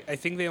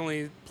they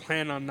only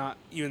plan on not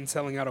even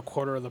selling out a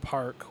quarter of the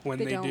park when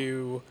they don't.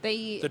 do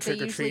They the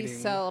trick or usually treating.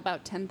 sell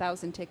about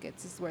 10,000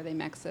 tickets. Is where they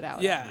max it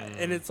out. Yeah,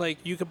 and it's like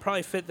you could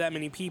probably fit that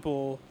many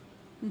people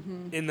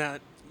Mm-hmm. in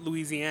that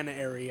Louisiana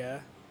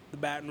area, the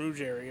Baton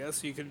Rouge area,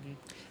 so you could.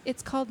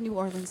 It's called New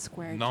Orleans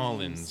Square. James.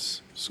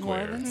 Nolans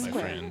Square, Orleans my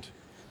Square. friend.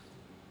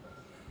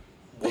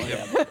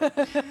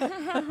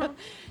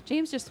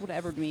 James just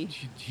whatevered me.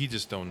 He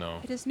just don't know.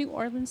 It is New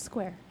Orleans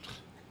Square.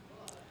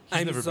 He's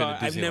I'm never sorry, been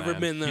to I've never Disneyland.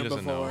 been He there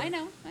doesn't know. before. I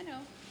know.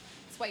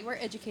 That's why we're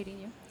educating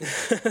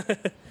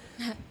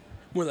you.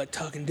 More like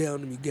talking down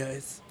to me,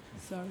 guys.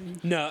 Sorry.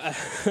 No,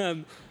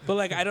 but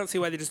like I don't see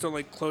why they just don't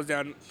like close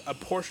down a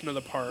portion of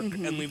the park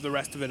and leave the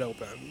rest of it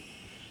open.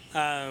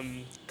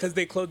 Because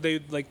they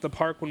like the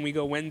park when we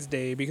go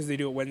Wednesday, because they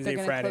do it Wednesday,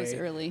 They're gonna Friday. close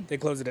early. They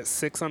close it at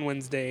 6 on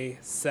Wednesday,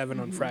 7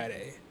 on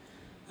Friday.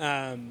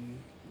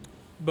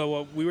 But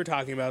what we were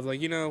talking about is like,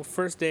 you know,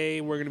 first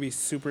day we're gonna be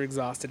super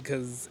exhausted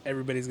because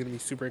everybody's gonna be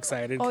super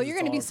excited. Oh, 'cause you're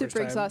it's going to all be our first super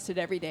time. exhausted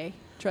every day.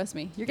 Trust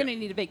me. You're going to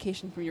need a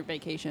vacation from your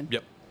vacation.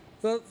 Yep.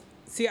 Well,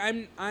 see,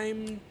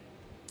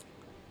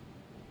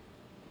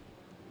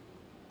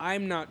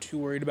 I'm not too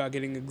worried about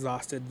getting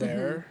exhausted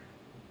there.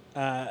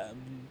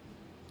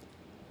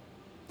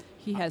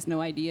 He has no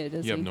idea,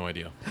 does You he? have no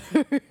idea.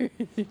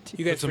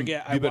 You guys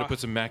forget You better I put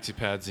some maxi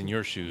pads in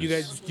your shoes. you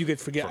guys forget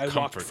for I walked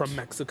comfort. from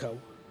Mexico.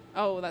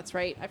 Oh, that's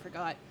right. I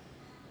forgot.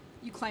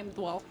 You climbed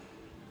the wall,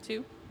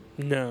 too?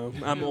 No,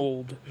 I'm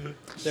old.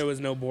 There was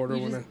no border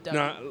You when just I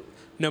dumb.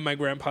 no. My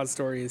grandpa's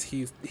story is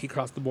he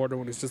crossed the border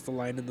when it's just a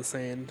line in the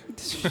sand,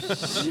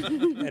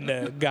 and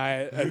a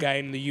guy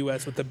in the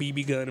U.S. with a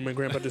BB gun, and my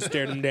grandpa just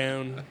stared him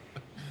down.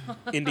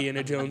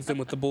 Indiana Jones him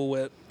with the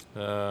bullwhip.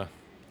 Oh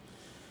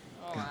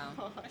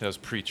wow. That was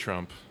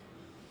pre-Trump.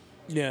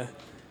 Yeah,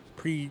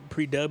 pre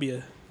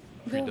W.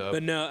 Pre-dub.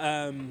 But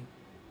no,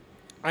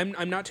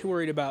 I'm not too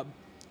worried about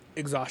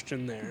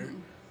exhaustion there.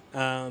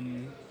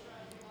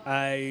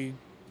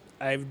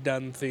 I've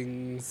done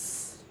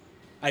things.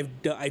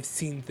 I've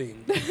seen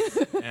things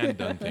And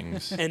done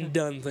things. and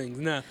done things.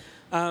 No,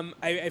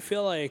 I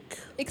feel like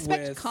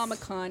Expect with-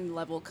 Comic-Con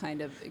level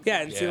kind of.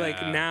 Yeah, and see, like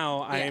Yeah.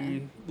 now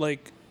I'm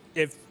like,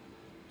 if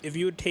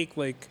you would take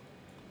like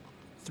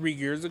 3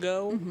 years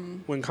ago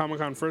when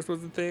Comic-Con first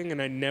was a thing,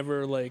 and I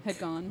never like Had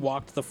gone.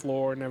 walked the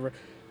floor, never.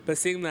 But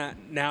seeing that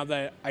now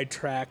that I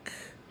track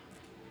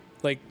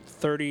like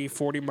 30,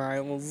 40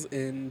 miles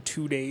in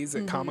 2 days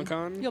at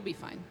Comic-Con, You'll be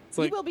fine. It's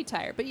You like- will be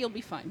tired, but you'll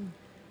be fine.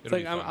 it's It'll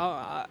like be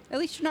fun. At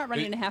least you're not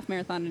running It- a half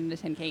marathon and a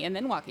 10K and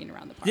then walking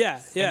around the park. yeah,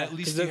 yeah. And at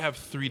least 'cause you the- have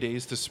 3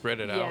 days to spread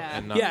it out. Yeah.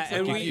 And not, Yeah,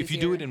 like, and if you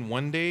do it in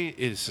one day,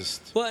 it's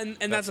just. Well,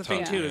 and that's the thing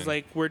tough, too man. is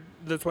like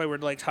that's why we're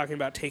like talking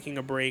about taking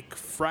a break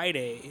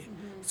Friday.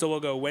 So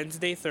we'll go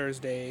Wednesday,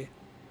 Thursday,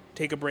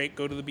 take a break,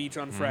 go to the beach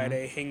on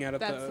Friday, hang out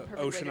at That's the the perfect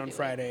way ocean to on do it.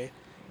 Friday.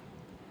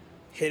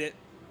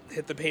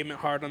 Hit the pavement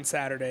hard on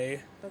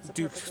Saturday. That's the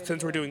perfect way to Since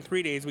do we're it. doing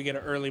 3 days, we get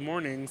an early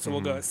morning, so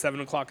we'll go at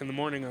 7:00 in the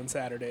morning on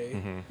Saturday.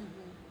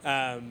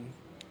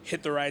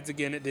 Hit the rides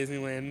again at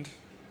Disneyland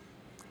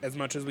as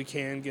much as we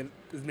can, get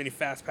as many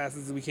fast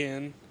passes as we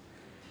can.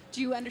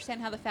 Do you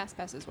understand how the fast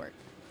passes work?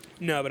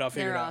 No, but I'll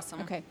figure They're it out.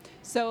 awesome. Okay.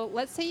 So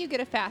let's say you get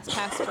a fast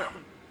pass for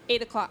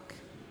 8 o'clock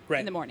Right.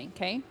 in the morning,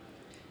 okay?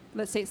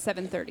 Let's say it's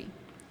 7:30.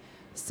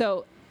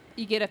 So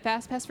you get a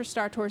fast pass for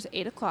Star Tours at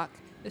 8 o'clock.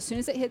 As soon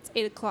as it hits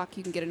 8 o'clock,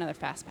 you can get another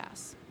fast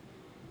pass.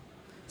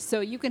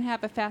 So you can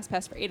have a fast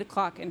pass for 8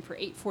 o'clock and for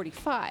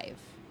 8:45.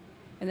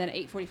 And then at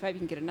 8:45, you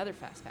can get another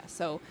fast pass.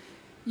 So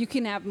you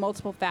can have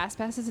multiple fast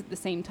passes at the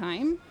same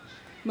time.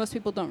 Most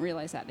people don't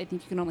realize that. They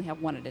think you can only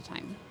have one at a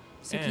time.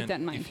 So keep and that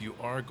in mind. if you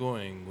are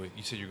going with,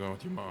 you said you're going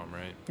with your mom,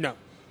 right? No,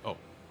 Oh,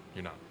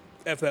 you're not.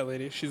 F that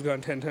lady. She's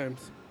gone 10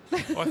 times.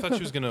 Oh, I thought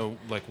she was gonna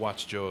like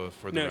watch Joa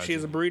for the. No, rides she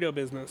has a and- burrito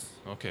business.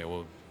 Okay,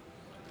 well,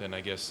 then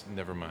I guess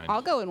never mind.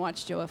 I'll go and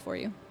watch Joa for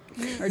you.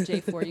 Or Jay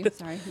for you.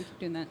 Sorry, we keep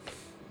doing that.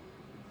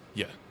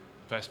 Yeah,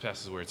 Fast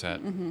Pass is where it's at.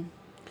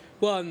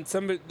 Well, and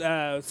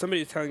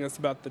somebody's telling us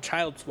about the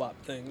child swap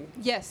thing.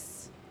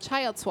 Yes,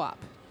 child swap.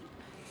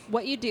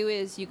 What you do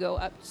is you go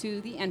up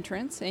to the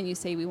entrance and you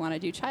say, we want to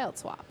do child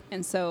swap.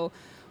 And so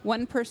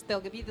one person,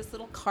 they'll give you this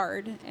little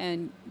card,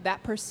 and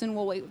that person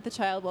will wait with the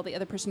child while the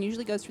other person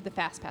usually goes through the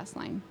fast pass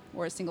line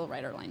or a single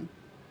rider line.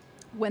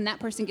 When that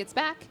person gets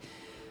back,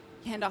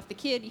 you hand off the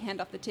kid, you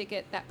hand off the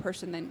ticket. That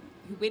person then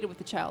who waited with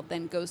the child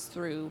then goes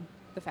through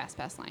the fast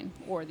pass line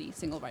or the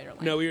single rider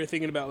line. No, we were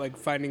thinking about like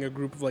finding a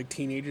group of like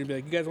teenagers and be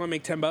like, you guys want to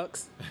make $10?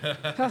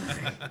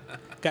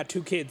 Got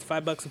 2 kids,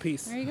 $5 a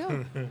piece. There you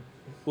go.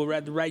 We'll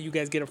ride the ride, you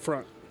guys get up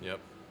front. Yep.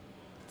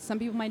 Some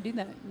people might do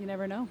that. You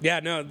never know.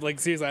 Yeah, no, like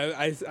seriously,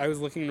 I was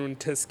looking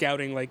into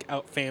scouting like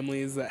out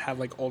families that have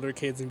like older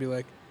kids and be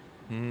like,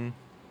 we'll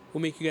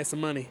make you guys some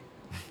money.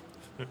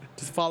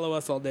 Just follow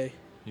us all day.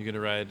 You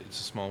gonna ride It's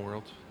a Small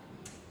World?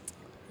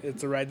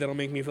 It's a ride that'll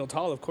make me feel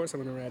tall. Of course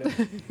I'm gonna ride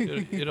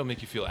it. It'll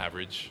make you feel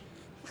average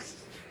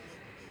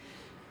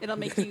It'll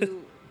make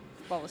you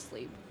fall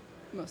asleep,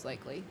 most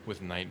likely.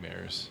 with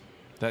nightmares.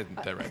 That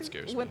ride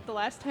scares me. When the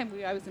last time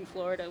I was in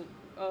Florida,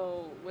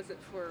 was it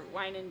for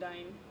Wine and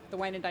Dine? The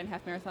Wine and Dine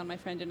half marathon. My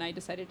friend and I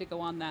decided to go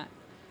on that.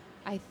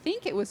 I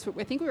think we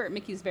were at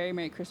Mickey's Very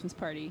Merry Christmas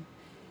Party,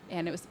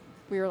 and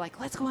we were like,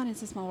 let's go on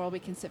It's a Small World. We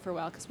can sit for a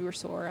while because we were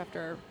sore after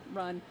our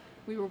run.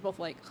 We were both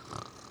like,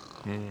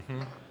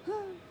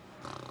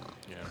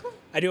 Yeah.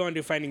 I do want to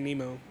do Finding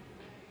Nemo.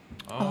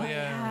 Oh,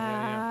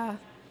 yeah.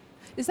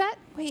 Is that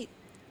wait?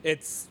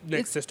 It's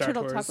next it's to Star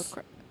Turtle Tours. Talk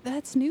with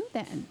That's new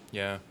then.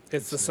 Yeah.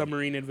 It's the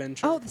submarine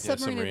adventure. Oh, the submarine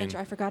submarine. adventure.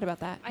 I forgot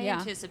about that. I yeah,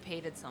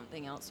 anticipated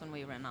something else when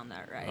we went on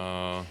that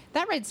ride.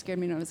 that ride scared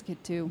me when I was a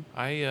kid too.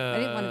 I I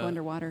didn't want to go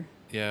underwater.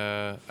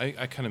 Yeah,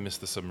 I kind of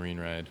missed the submarine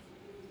ride.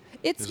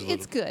 It's There's a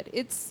it's good.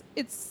 It's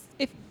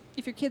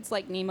if your kids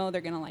like Nemo,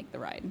 they're gonna like the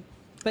ride.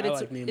 But I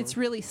it's like Nemo. it's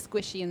really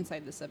squishy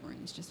inside the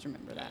submarines. Just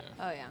remember that.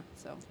 Oh yeah.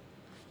 So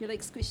you're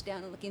like squished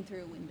down and looking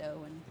through a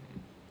window, and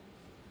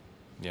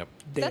Yep.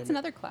 Damn that's it.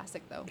 another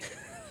classic though.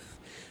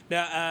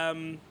 Now,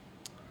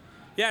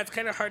 yeah, it's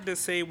kind of hard to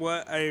say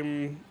what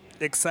I'm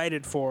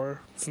excited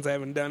for since I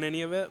haven't done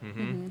any of it.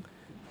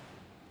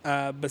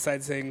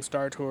 Besides saying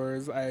Star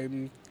Tours,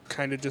 I'm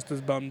kind of just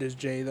as bummed as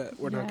Jay that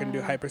we're not going to do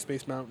Yeah.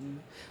 Hyperspace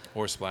Mountain.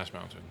 Or Splash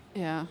Mountain.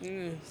 Yeah.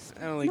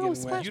 I don't like No, getting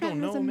Splash wet. You don't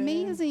Mountain is know, man.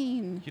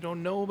 amazing. You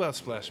don't know about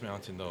Splash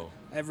Mountain though.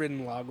 I've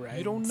ridden log rides.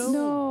 You don't know.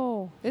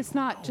 No, it's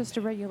not just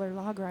a regular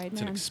log ride, It's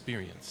an man.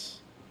 experience.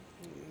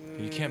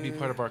 And you can't be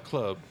part of our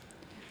club,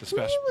 the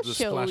We will the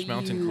show Splash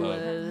Mountain you Club.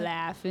 a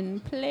laughing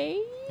place.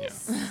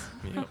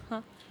 Yeah.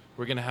 Yep.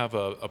 We're gonna have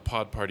a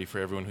pod party for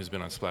everyone who's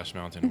been on Splash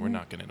Mountain. We're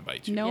not gonna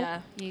invite you. Nope.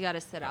 Yeah, you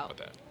gotta sit How out. about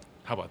that?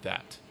 How about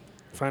that?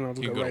 Fine, I'll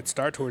just You go go. ride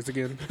Star Tours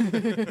again.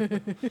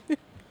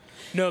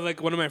 No,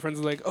 like one of my friends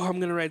was like, "Oh,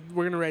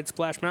 we're gonna ride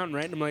Splash Mountain,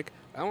 right?" And I'm like,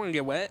 "I don't want to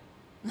get wet."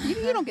 You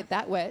don't get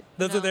that wet.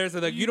 That's what they're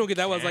like. You don't get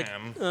that wet. I was like,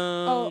 Can.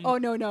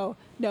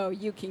 No,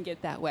 you can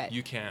get that wet.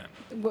 You can.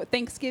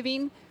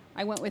 Thanksgiving,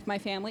 I went with my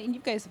family, and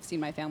you guys have seen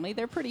my family.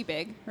 They're pretty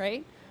big,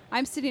 right?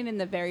 I'm sitting in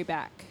the very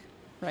back,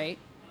 right?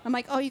 I'm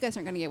like, oh, you guys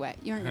aren't going to get wet.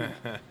 You aren't going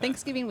to.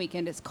 Thanksgiving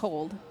weekend, it's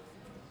cold.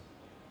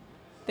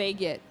 They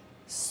get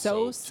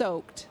so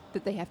soaked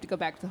that they have to go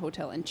back to the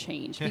hotel and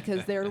change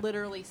because they're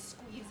literally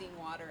squeezing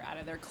water out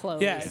of their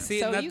clothes. Yeah, see,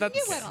 so and that- you can get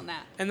that's- wet on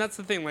that. and that's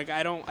the thing. Like,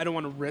 I don't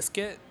want to risk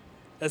it,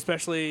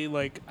 especially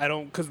like I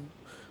don't because,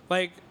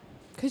 like,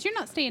 Because you're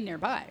not staying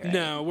nearby, right?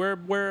 no, we're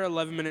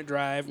 11-minute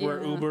drive. We're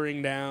Yeah.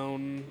 Ubering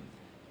down,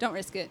 Don't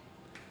risk it.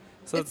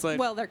 so it's like.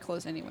 well, they're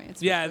closed anyway.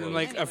 It's yeah, closed and then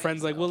like a anyway,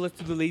 friend's like, so. well, let's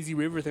do the lazy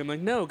river thing. I'm like,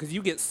 no, because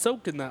you get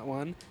soaked in that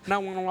one, and I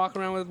want to walk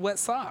around with wet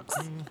socks.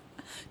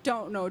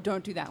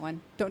 Don't do that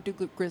one. Don't do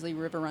Grizzly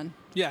River Run.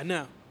 Yeah,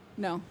 no,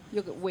 No,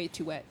 you'll get way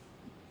too wet.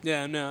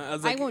 yeah, no. I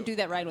was like, I won't do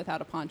that ride without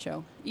a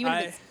poncho. Even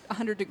I- if it's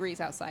 100 degrees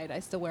outside, I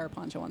still wear a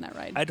poncho on that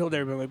ride. I told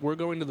everybody like, we're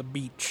going to the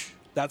beach.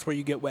 That's where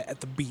you get wet,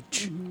 at the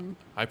beach. Mm-hmm.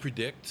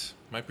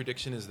 My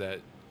prediction is that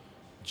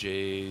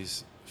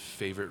Jay's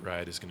favorite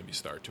ride is going to be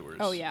Star Tours.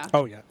 Oh yeah.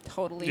 Oh yeah,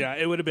 Totally. yeah.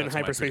 It would have been That's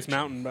my Hyperspace prediction.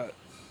 Mountain, but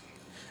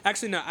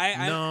actually no.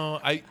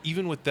 I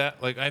Even with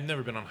that, like I've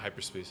never been on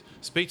Hyperspace.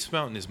 Space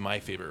Mountain is my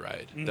favorite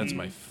ride. That's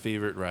my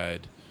favorite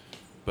ride.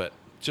 But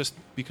just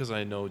because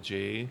I know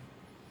Jay,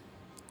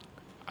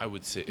 I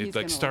would say He's like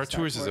gonna Star love Star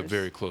Tours is a Tours.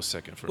 very close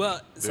second for Well,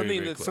 me. Very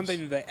close.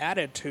 something that they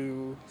added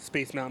to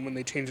Space Mountain when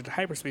they changed it to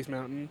Hyperspace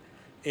Mountain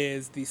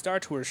is the Star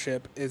Tours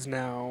ship is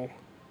now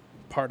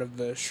part of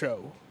the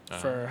show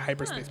for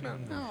Hyperspace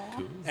Mountain.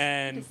 Aw.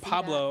 And to see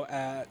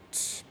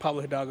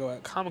Pablo Hidalgo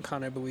at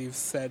Comic-Con, I believe,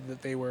 said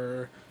that they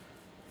were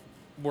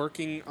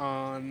working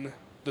on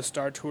the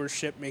Star Tours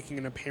ship making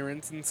an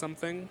appearance in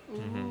something,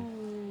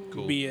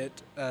 Cool. be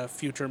it a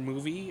future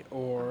movie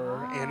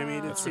or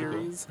animated That's pretty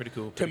cool. series, Pretty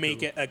cool. to pretty make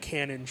cool. it a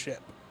canon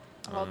ship.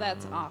 Oh,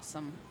 that's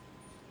awesome.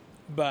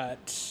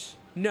 But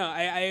no,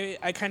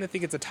 I kind of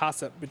think it's a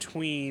toss up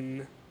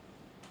between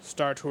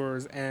Star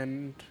Tours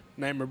and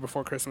Nightmare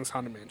Before Christmas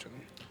Haunted Mansion.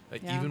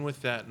 Like, Yeah. even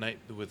with that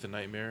with the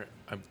Nightmare,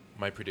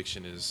 my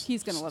prediction is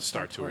He's gonna love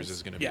Star Star Tours Tours.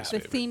 is going to be Yeah. his The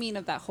favorite. theming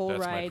of that whole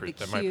That's my ride, pre- the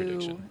that's my queue.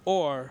 prediction.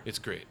 Or It's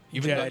great.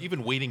 Even Jedi-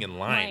 even waiting in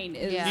line. Line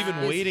is, Yeah. Even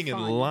is waiting in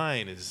fun.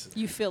 line is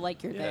You feel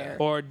like you're there.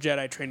 or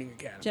Jedi Training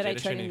Academy.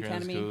 Jedi Training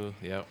Ground is Academy, cool.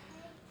 Yep.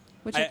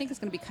 which I I- think is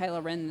going to be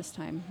Kylo Ren this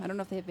time. I don't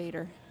know if they have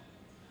Vader.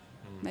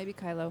 Maybe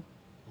Kylo.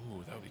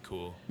 Ooh, that would be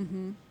cool.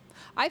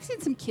 I've seen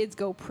some kids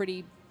go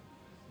pretty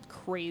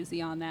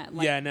crazy on that.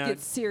 Like, Yeah, no, get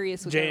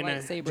serious with Jay their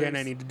and lightsabers.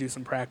 I need to do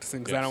some practicing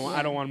because Yes.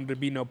 I don't want him to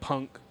be no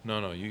punk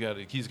No,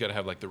 he's got to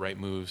have like the right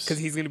moves. because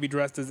he's gonna be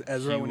dressed as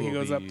Ezra when he will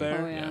goes up be-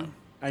 there. Oh, yeah.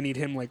 I need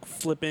him like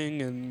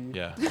flipping and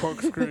Yeah.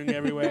 corkscrewing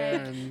everywhere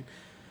and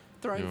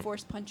Throwing Yeah.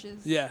 force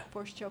punches. Yeah.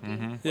 Force choking.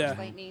 Force Yeah.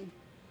 lightning.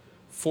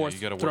 force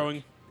you gotta work.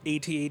 throwing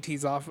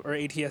AT-ATs off or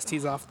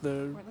ATSTs off the.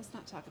 Or let's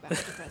not talk about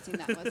how depressing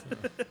that was.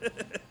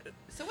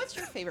 So what's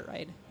your favorite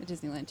ride at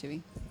Disneyland,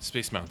 Chewy?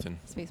 Space Mountain,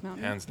 Space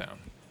Mountain? hands down.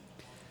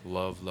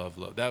 Love, love,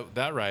 love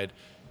that ride.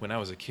 When I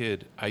was a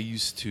kid, I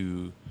used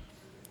to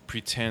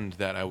pretend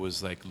that I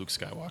was like Luke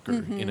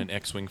Skywalker in an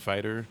X-wing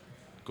fighter,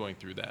 going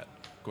through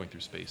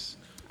space.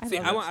 See,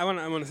 love I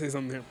want to say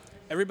something here.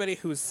 Everybody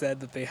who said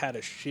that they had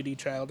a shitty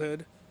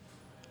childhood,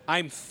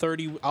 I'm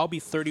 30. I'll be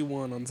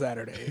 31 on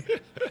Saturday,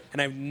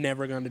 and I've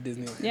never gone to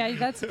Disneyland. Yeah,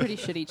 that's a pretty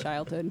shitty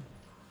childhood.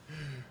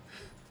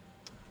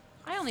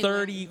 I only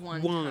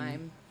 31. went one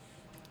time.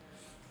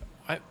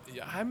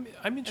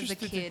 I'm interested.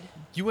 kid.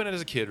 You went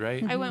as a kid,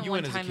 right? I went you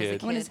one went time as a I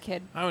kid. went as a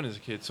kid. I went as a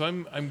kid, so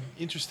I'm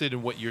interested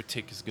in what your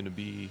take is going to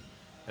be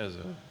as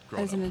a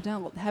grown As an up.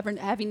 adult,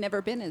 having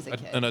never been as a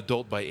kid. An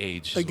adult by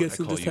age. Is I guess what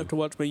I you'll call just you. have to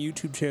watch my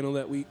YouTube channel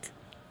that week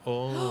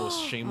Oh,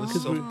 shameless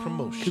Because we're-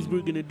 self-promotion. because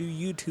we're gonna do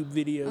YouTube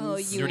videos. Oh,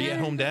 you Nerdy at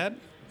are. Home Dad.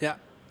 Yeah,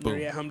 Boom.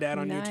 Nerdy at Home Dad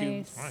on YouTube.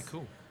 Nice. All right,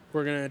 cool.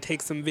 We're gonna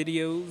take some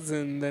videos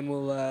and then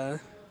we'll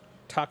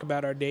talk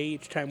about our day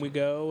each time we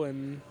go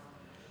and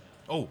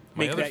Oh,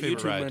 my make other that favorite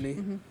YouTube ride.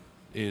 money.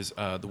 is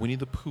the Winnie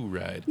the Pooh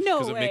ride. No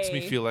Because it makes me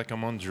way. feel like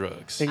I'm on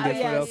drugs. And guess what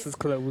yes. else is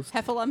closed?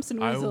 Heffalumps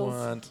and I weasels.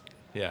 want,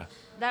 yeah.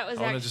 That was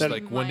I want to actually just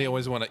like one day I mine.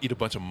 always want to eat a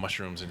bunch of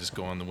mushrooms and just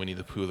go on the Winnie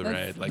the Pooh the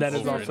That's- ride, like That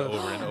is over also- and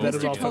over and over. that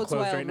is Mr. also Toad's closed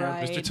Wild right now.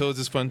 Ride. Mr. Toad's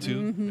is fun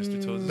too.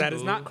 Mr. Toad's That is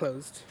is not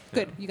closed.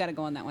 Good. You got to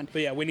go on that one.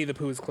 But yeah, Winnie the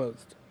Pooh is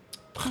closed.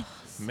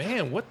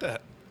 Man, what the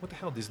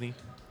hell, Disney?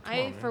 Come I,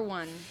 on, man. for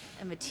one,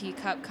 am a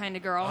teacup kind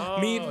of girl.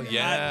 Oh, Me,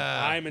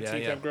 yeah. I'm a Yeah,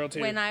 teacup yeah. girl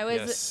too. When I was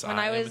Yes, when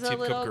I I am a was a teacup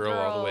little girl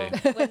all the way.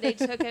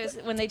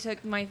 when they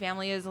took my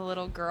family as a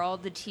little girl,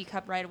 the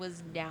teacup ride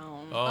was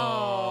down.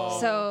 Oh.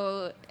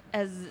 So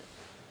as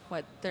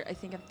what I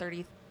think I'm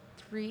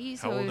 33,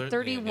 How old so are-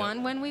 31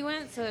 yeah. when we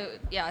went. So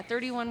yeah,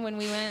 31 when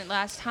we went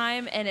last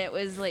time, and it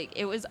was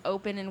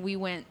open, and we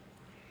went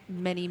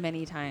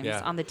many times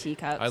Yeah. on the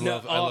teacups. I No,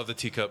 love the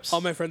teacups.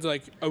 All my friends are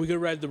like, "Are we gonna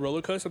ride the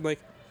roller coaster?" I'm like,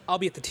 "I'll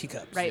be at the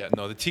teacups." Right. Yeah,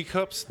 no, the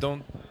teacups,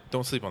 don't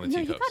sleep on the No,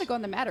 teacups. you got to go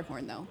on the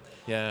Matterhorn though.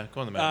 Yeah,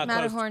 go on the Uh, map.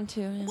 Matterhorn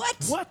too. Yeah.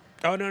 What?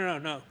 Oh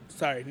no.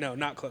 Sorry, no,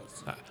 not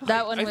closed.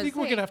 That one I was. think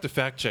we're gonna have to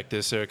fact check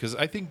this, Sarah, because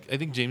I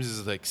think James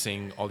is like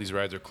saying all these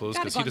rides are closed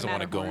Gotta because go he on doesn't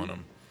want to go Matterhorn. on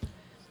them.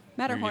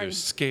 You're Matterhorn. either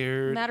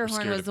scared. or Matterhorn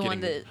scared was of the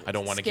one getting- that I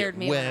don't want to scared get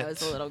me wet. when I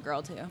was a little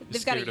girl too.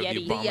 They've got a Scared of Yeti.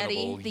 the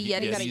abominable The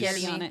Yeti got a scared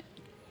Yeti me. on it.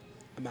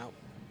 I'm out.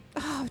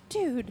 Oh,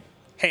 dude.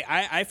 Hey,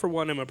 I for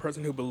one am a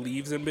person who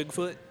believes in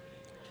Bigfoot,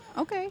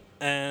 Okay.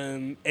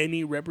 and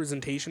any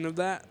representation of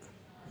that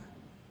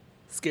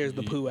scares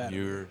the poo out of me.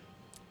 You're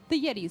The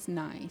Yeti's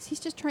nice. He's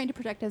just trying to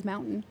protect his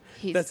mountain.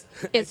 That's-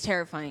 It's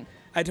terrifying.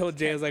 I told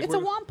Jay, I was like, It's a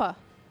we're- wampa.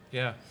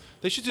 yeah.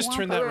 They should just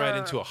turn that ride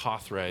into a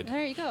Hoth ride.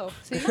 There you go.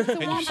 See, that's a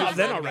wampa. Oh,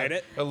 then I'll ride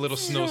it. A little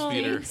snow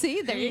speeder.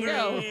 See, there you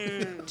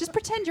go. Just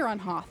pretend you're on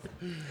Hoth.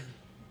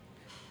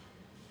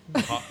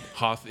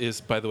 Hoth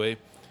is, by the way,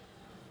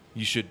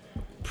 you should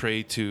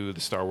pray to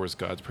the Star Wars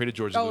gods. Pray to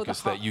George Oh, the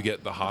Lucas Hoth- that you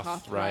get the Hoth,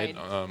 Hoth ride.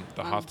 ride.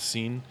 The Hoth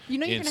scene You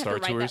know you're in gonna Star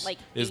have to ride Tours that like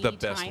is the 80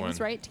 best times,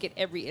 one. right? To get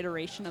every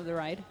iteration of the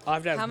ride. I'll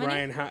have to ask How many?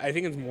 Brian. How, I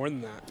think it's more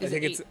than that. Is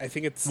it I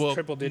think it's Well,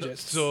 triple no,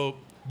 digits. so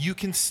you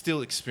can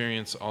still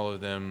experience all of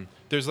them.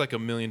 There's like a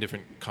million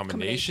different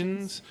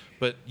combinations,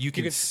 but you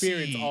can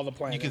experience see all the You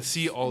can planets.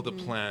 see all the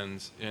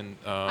plans, and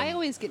I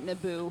always get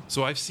Naboo.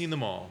 so I've seen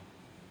them all,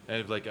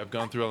 and I've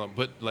gone through all of them,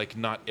 but like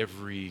not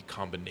every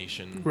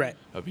combination. Right.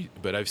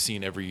 But I've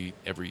seen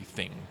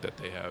everything that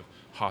they have.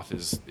 Hoth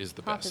is the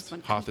Hoth best. is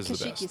fun. Hoth is the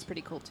Kashyyyk is best.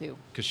 pretty cool too.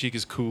 Kashyyyk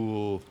is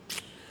cool.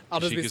 I'll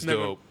just be Kashyyyk is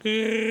sniffing.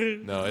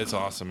 dope. No, it's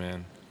awesome,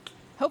 man.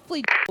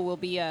 Hopefully, will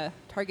be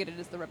targeted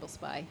as the rebel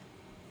spy.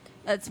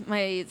 That's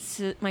my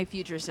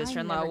future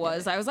sister-in-law never did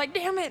was. it. I was like,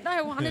 damn it!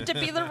 I wanted to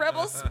be the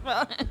rebel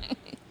spy.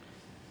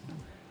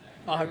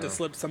 I'll have to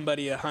slip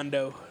somebody a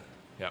hundo.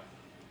 Yeah.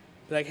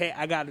 Be like, hey,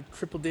 I got a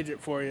triple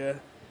digit for you.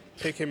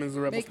 Pick him as the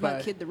rebel Make spy.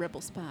 my kid the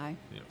rebel spy.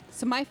 Yeah.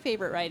 So my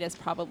favorite ride is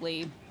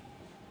probably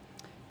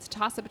it's a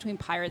toss up between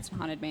Pirates and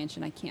Haunted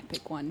Mansion. I can't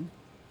pick one,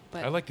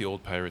 but I like the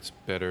old Pirates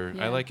better.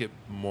 Yeah. I like it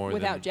more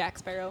without than Jack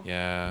Sparrow.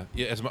 Yeah,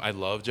 I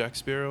love Jack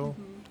Sparrow.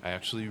 Mm-hmm. I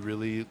actually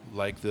really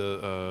like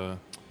the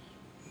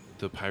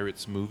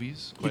Pirates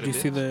movies. Did quite a you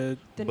bit. see the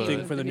The But- thing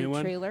new, for the new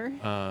one? trailer.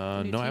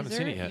 No, new I haven't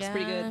seen teaser? it yet. It's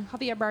pretty good.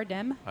 Javier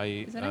Bardem. I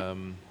Isn't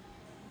it?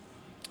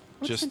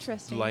 Looks just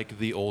interesting. like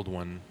the old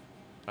one.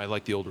 I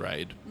like the old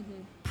ride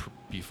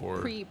before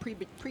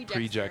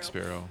pre Jack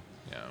Sparrow.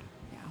 Yeah.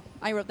 Yeah,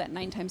 I wrote that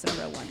 9 times in a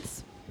row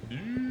once.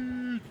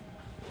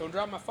 Don't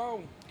drop my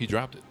phone. He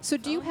dropped it. So,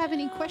 do you have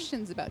any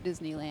questions about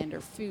Disneyland or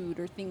food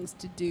or things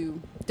to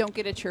do? Don't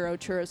get a churro.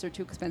 Churros are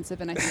too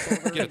expensive, and I think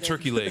Get a overrated.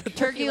 turkey leg.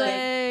 Turkey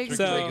legs.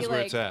 So- Turkey leg is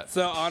where it's at.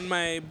 So on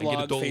my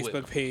blog Dole Facebook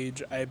Whip.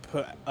 page, I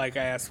put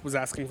was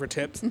asking for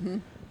tips.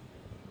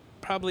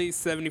 Probably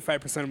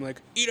 75% I'm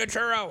like, eat a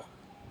churro.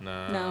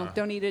 Nah. No,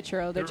 don't eat a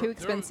churro. They're too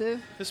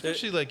expensive.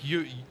 Especially like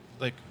your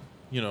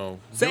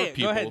Say it.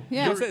 people. Go ahead.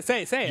 Yeah. Your,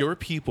 say it. Your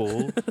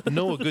people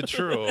know a good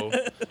churro,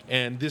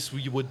 and this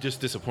would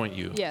just disappoint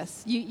you.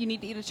 Yes, you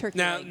need to eat a turkey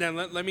Now,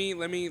 leg.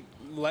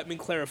 let me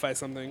clarify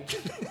something.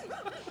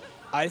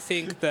 I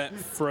think that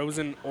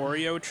frozen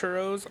Oreo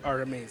churros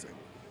are amazing.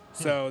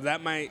 So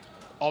that might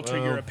alter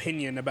your Well,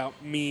 opinion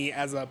about me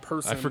as a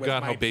person. I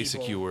forgot with how my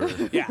basic people. you were.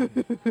 Yeah,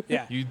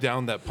 yeah. You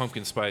downed that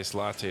pumpkin spice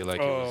latte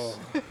like it Oh,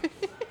 was.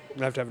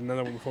 I have to have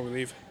another one before we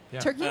leave. Yeah.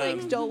 Turkey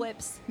legs, Dole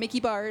Whips, Mickey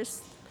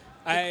bars.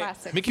 The I-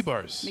 classics. Mickey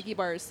bars. Mickey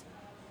bars.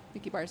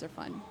 Mickey bars are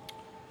fun.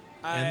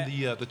 And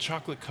the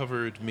chocolate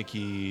covered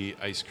Mickey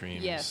ice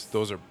creams. Yes.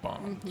 Those are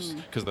bombs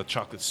because the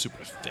chocolate's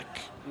super thick,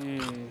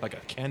 like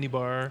a candy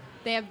bar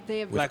They have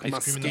with Like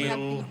ice cream in the they have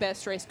middle. the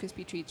best Rice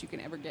Krispie treats you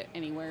can ever get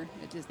anywhere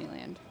at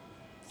Disneyland.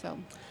 So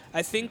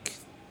I think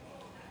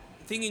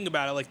thinking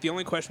about it, like the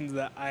only questions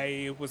that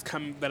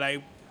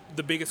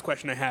the biggest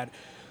question I had.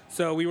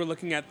 So we were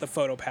looking at the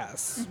photo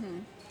pass.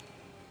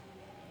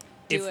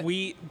 Do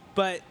it.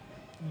 But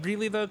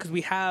really though, because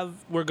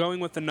we're going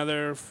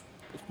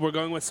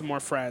with some more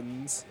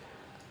friends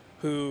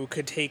who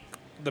could take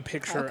the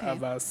picture Okay.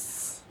 of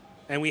us,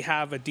 and we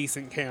have a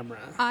decent camera.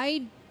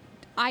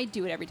 I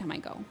do it every time I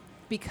go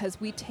because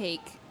we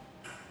take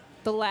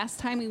The last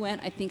time we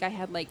went, I think I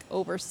had like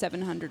over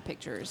 700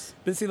 pictures.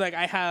 But see, like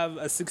I have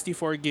a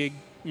 64 gig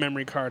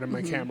memory card on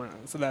my camera,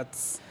 so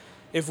that's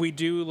if we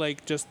do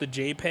like just the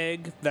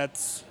JPEG,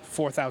 that's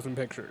 4,000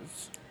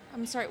 pictures.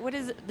 I'm sorry. What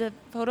is it? The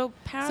photo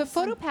pass?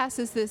 So PhotoPass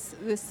is this.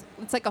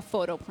 It's like a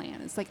photo plan.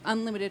 It's like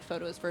unlimited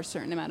photos for a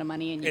certain amount of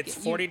money, and It's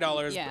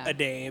 $40 a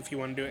day if you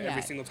want to do it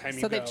every single time you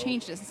so go. they've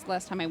changed it since the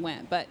last time I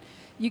went, but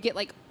you get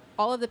like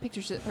all of the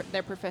pictures that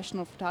their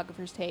professional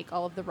photographers take,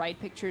 all of the ride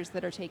pictures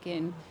that are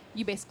taken.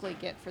 You basically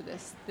get for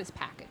this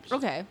package.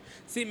 Okay.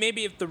 See,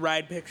 maybe if the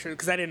ride picture,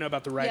 because I didn't know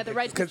about the ride. Yeah, the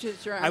ride 'cause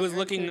pictures are I was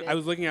included.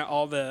 looking at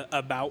all the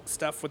about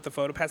stuff with the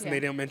PhotoPass, and Yeah. they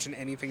didn't mention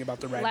anything about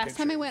the ride. Last pictures.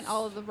 time I went,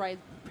 all of the ride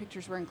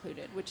pictures were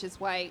included, which is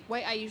why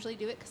I usually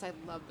do it because I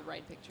love the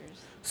ride pictures.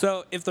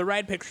 So if the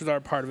ride pictures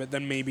are part of it,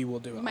 then maybe we'll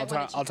do it. You might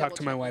wanna I'll talk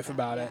to my double-check wife that,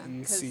 about it yeah,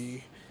 and 'cause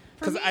see.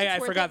 For Because me, I it's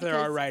worth forgot it there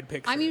are because ride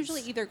pictures. I'm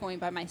usually either going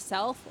by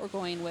myself or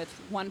going with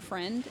one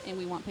friend, and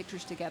we want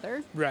pictures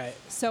together. right.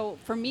 So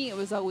for me, it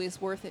was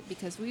always worth it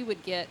because we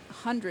would get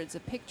hundreds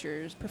of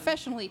pictures,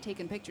 professionally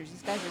taken pictures.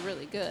 These guys are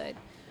really good,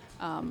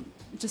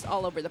 just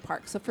all over the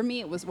park. So for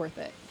me, it was worth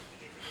it.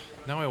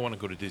 Now I want to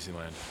go to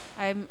Disneyland.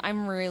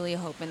 I'm really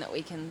hoping that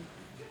we can.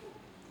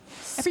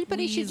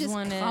 Everybody should squeeze just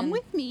one come in.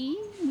 with me.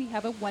 We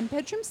have a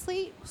one-bedroom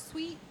suite.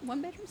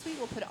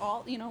 We'll put it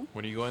all,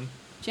 When are you going?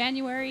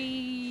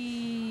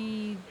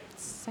 January,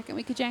 second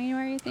week of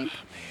January, I think.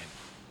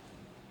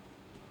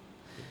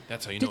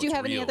 That's how you know Did you it's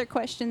have any real. other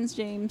questions,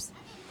 James?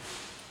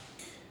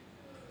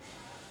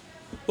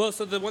 Well,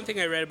 so the one thing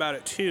I read about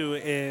it too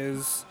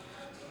is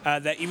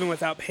that even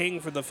without paying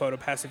for the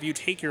PhotoPass, if you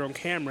take your own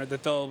camera,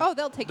 that they'll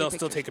take your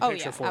still pictures. take a Oh,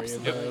 picture yeah, for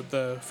absolutely. you.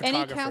 The Any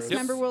photographers. cast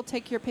member will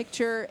take your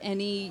picture.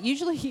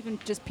 Usually even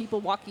just people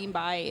walking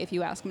by, if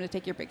you ask them to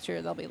take your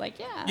picture, they'll be like,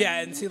 yeah.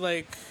 Yeah, and see,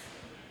 like,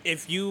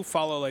 if you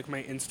follow like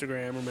my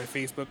Instagram or my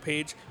Facebook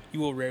page, you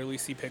will rarely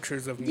see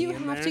pictures of me You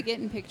in have there. to get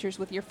in pictures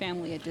with your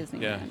family at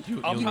Disneyland. Yeah, I'll,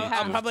 you'll I'll, need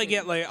I'll to. probably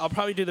get like I'll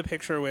probably do the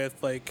picture with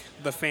like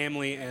the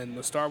family and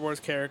the Star Wars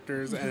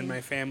characters and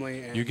my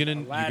family and You're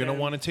gonna Aladdin.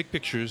 want to take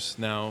pictures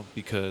now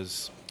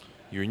because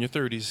you're in your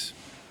 30s.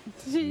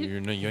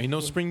 You ain't no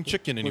spring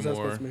chicken What's that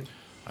anymore. supposed to mean?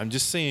 I'm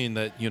just saying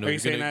that Are you you're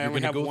saying I gonna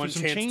only have go one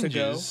through some chance to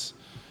go? changes,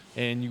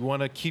 and you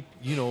want to keep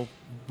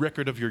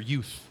record of your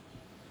youth.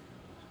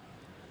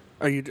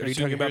 Are you Pretty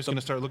soon talking your about hair's the?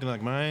 gonna start looking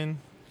like mine?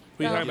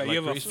 What are you No. talking about? Like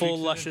You have a gray full streaks in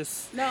it?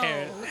 luscious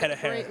No, head of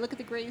hair look at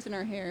the grays in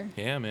our hair.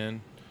 Yeah, man. You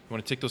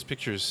want to take those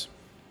pictures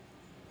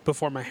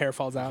before my hair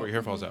falls out. before your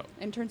hair falls out.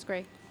 And turns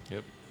gray.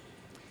 Yep.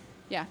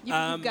 Yeah,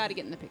 you've got to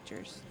get in the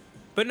pictures.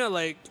 But no,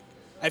 like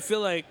I feel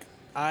like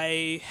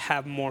I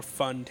have more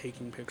fun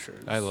taking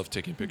pictures. I love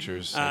taking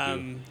pictures. I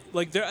do.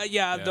 Like there,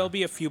 Yeah. there'll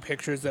be a few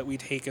pictures that we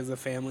take as a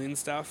family and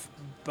stuff,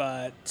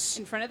 but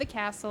In front of the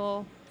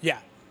castle, yeah,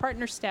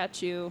 partner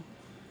statue.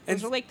 And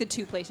Those are like the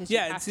two places yeah.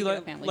 you have And see, to get a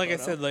like, family like I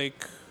photo. said,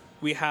 like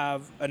we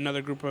have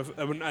another group of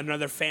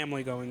another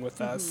family going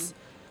with us,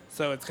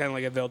 so it's kind of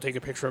like they'll take a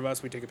picture of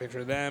us, we take a picture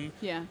of them,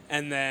 Yeah.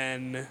 and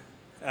then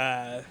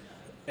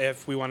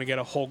if we want to get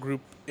a whole group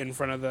in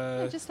front of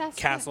the just ask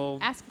castle,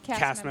 ask a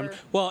cast member.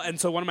 Well, and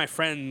so one of my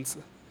friends,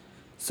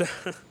 so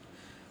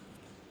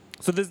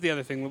so this is the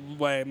other thing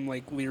why I'm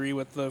like leery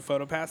with the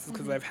PhotoPass is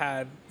because I've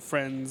had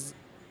friends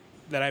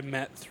that I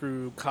met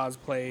through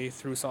cosplay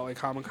through Salt Lake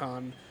Comic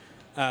Con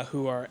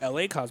who are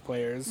LA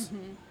cosplayers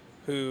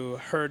who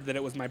heard that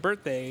it was my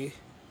birthday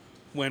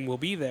when we'll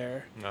be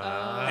there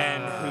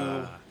and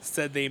who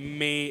said they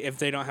may, if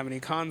they don't have any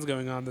cons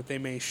going on, that they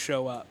may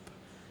show up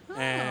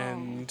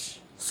and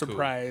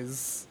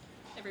surprise.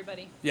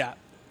 Everybody. Yeah.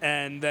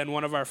 And then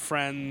one of our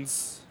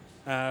friends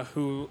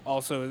who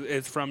also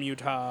is from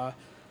Utah,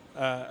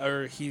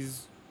 or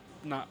he's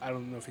not, I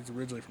don't know if he's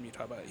originally from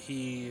Utah, but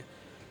he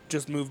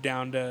just moved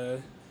down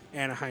to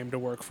Anaheim to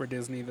work for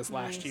Disney this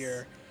last Nice.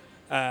 year.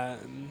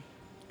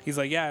 He's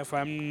like, yeah, if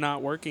I'm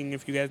not working,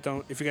 if you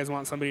guys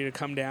want somebody to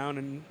come down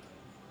and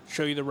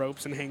show you the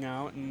ropes and hang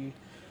out, and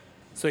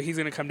so he's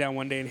gonna come down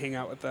one day and hang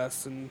out with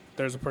us, and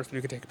there's a person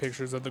who can take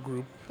pictures of the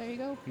group, There you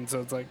go. and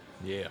so it's like,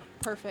 Yeah.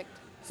 Perfect.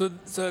 so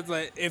it's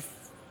like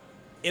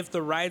if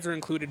the rides are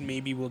included,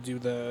 maybe we'll do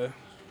the,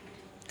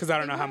 because I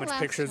don't know how much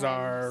pictures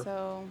are.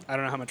 So I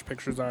don't know how much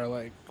pictures are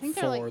like I think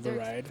for they're like the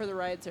ride. for the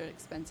rides are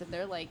expensive.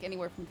 They're like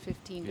anywhere from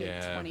 15 to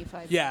Yeah.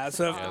 25. Yeah, bucks a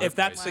so pop. Yeah, if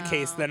that's the they're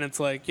case, Wow. then it's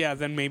like, yeah,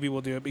 then maybe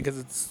we'll do it because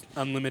it's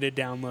unlimited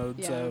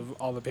downloads Yeah. of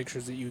all the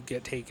pictures that you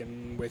get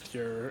taken with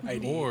your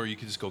ID. Or you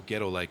could just go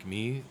ghetto like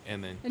me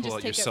and then And pull just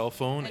out your take a- cell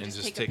phone and and just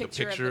just take take a a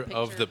picture picture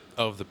of the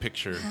of the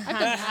picture. I've done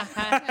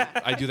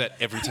that. I do that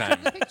every time.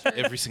 Picture.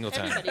 Every single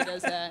time. Everybody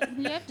does that.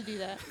 You have to do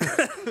that.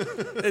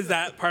 Is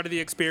that part of the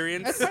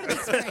experience? That's part of the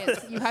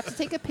experience. You have to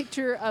take a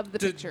picture of the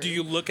picture. Do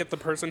you look at the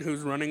person who's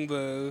running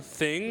the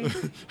thing?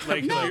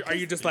 like, No, are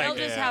you just They'll like,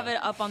 just have it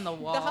up on the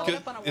wall. They'll have it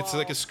up on a It's wall.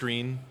 like a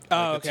screen,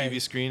 Oh, like okay. a TV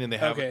screen, and they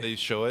have Okay. it. They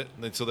show it,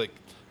 and so like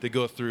they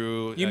go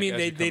through. you like, mean as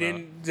they come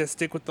didn't just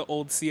stick with the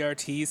old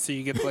CRT so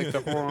you get like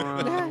the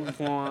whong,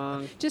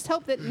 whong. Just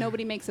hope that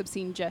nobody makes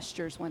obscene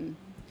gestures when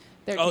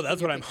they're Oh, taking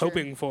that's your what I'm picture.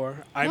 hoping for.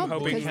 I'm No, out.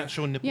 hoping We because- can't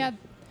show a nipple. Yeah,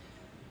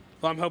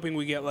 well, I'm hoping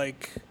we get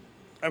like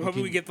I'm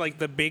hoping we can- get like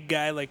the big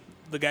guy, like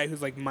the guy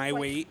who's like my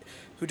weight,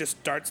 who just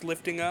starts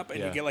lifting up, and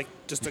Yeah. you get like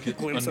just a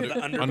glimpse of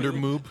the Under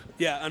moob.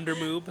 Yeah, under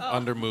moob.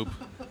 Under moob.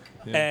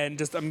 Yeah. And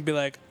just I'm gonna be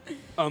like,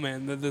 oh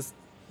man,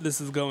 this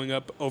is going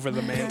up over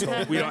the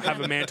mantle. We don't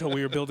have a mantle.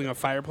 We were building a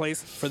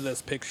fireplace for this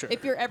picture.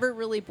 If you're ever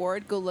really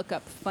bored, go look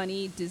up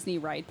funny Disney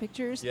ride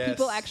pictures. Yes.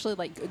 People actually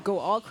like go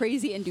all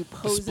crazy and do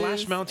poses.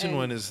 Splash Mountain and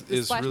one is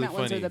the Splash really Mountain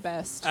ones are funny. the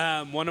best.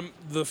 One of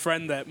the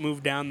friend that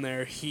moved down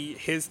there,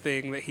 his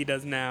thing that he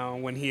does now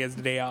when he has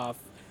the day off,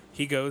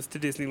 he goes to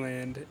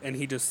Disneyland and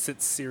he just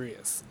sits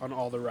serious on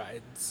all the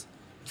rides.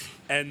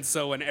 And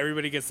so when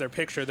everybody gets their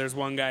picture, there's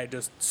one guy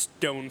just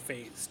stone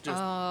faced, Oh, just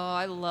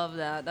I love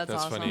that. That's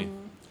awesome. funny.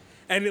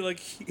 and it, like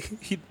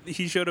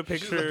he showed a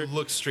picture.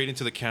 Look straight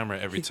into the camera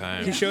every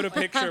time. He showed a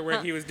picture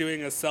where he was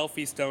doing a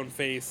selfie stone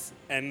face,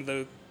 and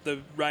the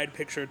ride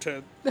picture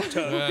to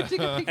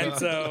and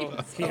so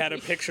he had a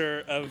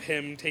picture of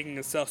him taking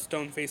a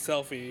stone face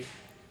selfie.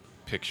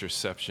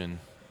 Pictureception.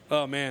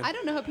 Oh man. I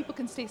don't know how people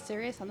can stay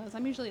serious on those.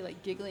 I'm usually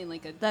like giggling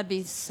like a That'd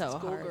be so hard.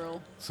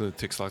 schoolgirl. So it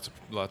takes lots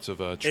of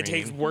training. It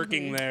takes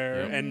working Mm-hmm.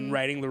 there and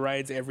riding the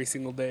rides every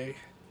single day.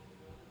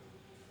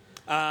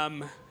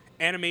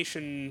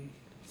 Animation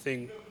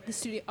thing. The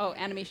studio,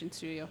 animation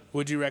studio.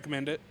 Would you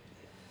recommend it?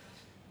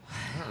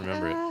 I don't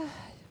remember it.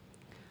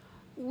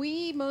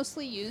 We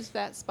mostly used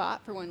that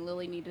spot for when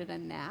Lily needed a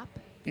nap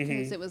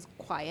because it was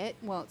quiet.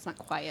 Well, it's not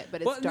quiet,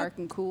 but it's Well, dark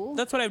and cool.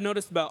 That's what I've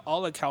noticed about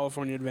all of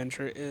California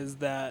Adventure is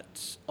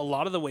that a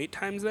lot of the wait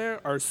times there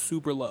are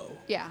super low.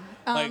 Yeah.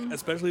 Like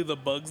especially the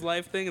Bugs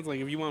Life thing. It's like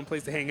if you want a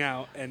place to hang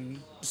out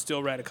and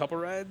still ride a couple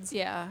rides.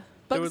 Yeah.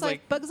 There Bugs was, Life,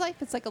 like- Bugs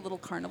Life, it's like a little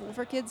carnival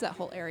for kids, that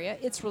whole area.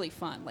 It's really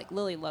fun. Like,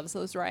 Lily loves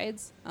those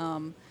rides.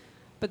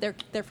 But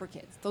they're for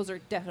kids. Those are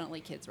definitely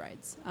kids'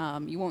 rides.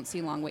 You won't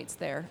see long waits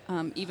there.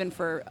 Even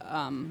for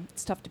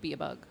Stuff to Be a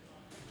Bug.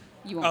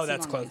 You won't Oh, see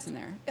that's long waits closed. in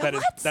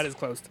there. That is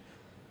closed.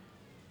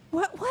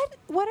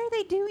 What are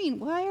they doing?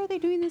 Why are they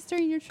doing this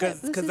during your trip?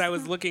 This Because is I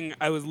was not-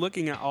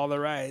 looking at all the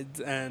rides,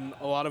 and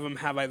a lot of them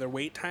have either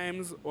wait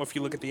times, or if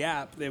you look at the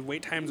app, they have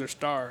wait times or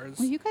stars.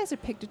 Well, you guys are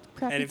picked a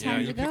crappy And if- Yeah,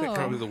 time you to picked go.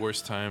 probably the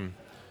worst time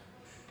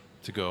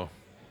to go.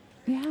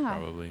 Yeah.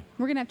 Probably.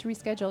 We're going to have to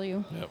reschedule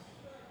you. Yep.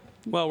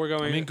 Well, we're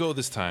going. I mean, go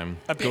this time.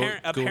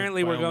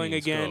 Apparently, by we're all going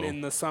means, again go.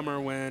 in the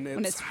summer when When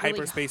it's it's really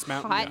Hyperspace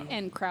Mountain. hot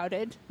and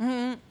crowded.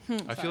 I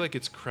feel like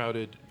it's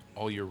crowded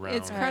all year round.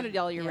 It's crowded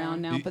all year Yeah.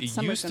 round now, but it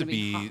summer's used going to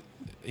be be, hot.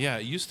 yeah,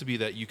 it used to be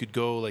that you could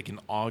go like in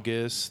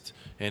August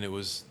and it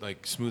was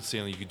like smooth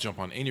sailing. You could jump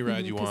on any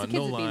ride you 'cause the want, kids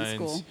no would be in lines.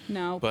 school.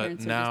 Now but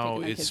parents are just now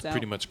taking their it's kids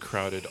pretty out. much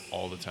crowded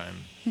all the time.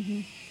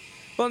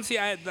 Well, and see,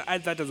 I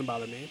that doesn't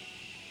bother me.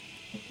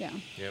 Yeah.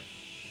 Yep.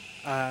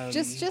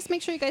 Just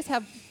make sure you guys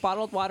have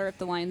bottled water if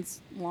the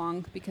line's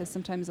long, because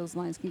sometimes those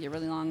lines can get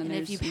really long. And And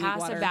if there's you need pass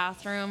water. a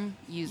bathroom,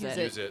 use it.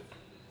 Use it.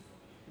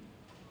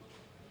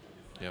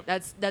 Yep.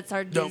 That's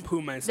our Don't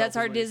poo myself That's is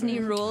our what you're Disney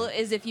saying. rule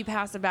is if you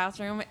pass a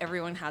bathroom,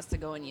 everyone has to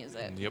go and use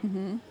it. Yep.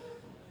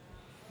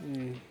 I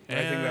think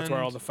that's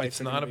where all the fights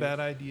It's are not gonna a be. bad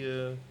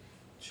idea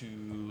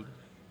to.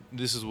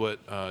 This is what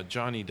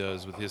Johnny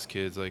does with his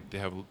kids. Like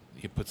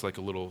he puts like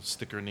a little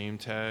sticker name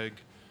tag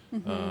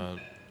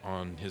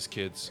on his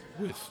kids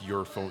with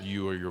your phone,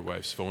 you or your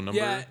wife's phone number.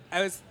 Yeah,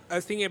 I was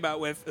thinking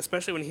about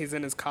especially when he's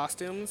in his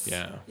costumes.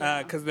 Yeah.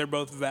 Because they're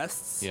both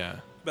vests. Yeah.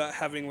 But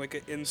having like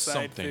an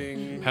inside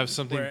thing. Have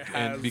something, where it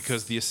and has-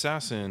 because the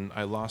assassin,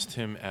 I lost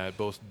him at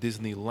both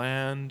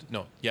Disneyland.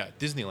 No, yeah,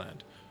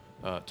 Disneyland,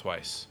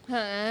 twice.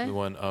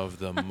 One of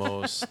the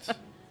most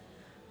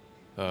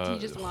you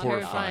just want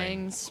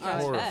horrifying.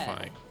 Horrifying.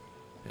 Horrifying.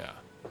 Yeah.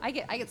 I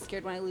get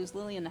scared when I lose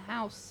Lily in the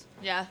house.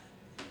 Yeah.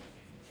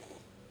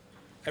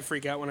 I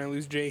freak out when I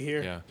lose Jay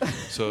here. Yeah.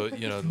 So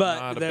But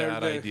not a they're-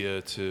 bad they're-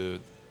 idea to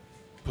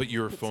put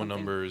your phone something.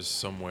 numbers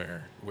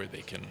somewhere where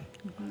they can,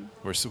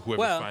 where whoever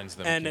Well, finds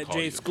them and can at call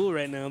Jay's you. school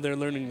right now, they're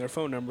learning their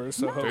phone numbers.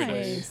 So Very hopefully,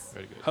 nice.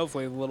 Very good.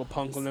 hopefully the little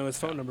punk will know his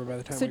phone number by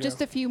the time So we just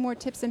go. a few more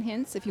tips and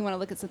hints if you want to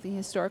look at something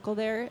historical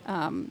there.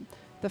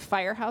 The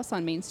firehouse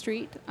on Main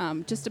Street,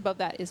 just above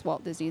that is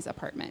Walt Disney's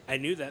apartment. I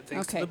knew that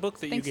thanks Okay. to the book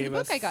that Thanks you to gave the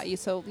book us. I got you.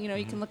 So,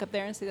 you can look up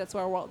there and see that's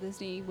where Walt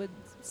Disney would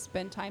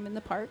spend time in the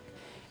park.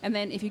 And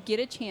then if you get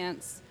a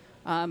chance,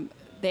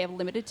 they have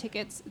limited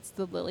tickets. It's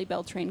the Lily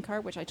Bell train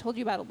car, which I told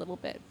you about a little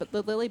bit. But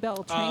the Lily Bell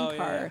train Oh, yeah,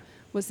 car yeah.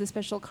 was the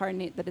special car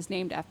that is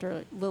named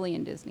after Lily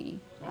and Disney.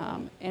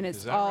 And it's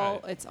Is that all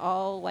right? it's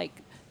all like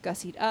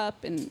gussied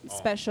up and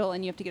special,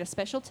 and you have to get a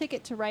special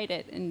ticket to ride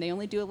it. And they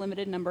only do a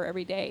limited number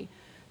every day.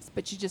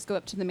 But you just go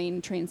up to the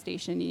main train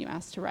station and you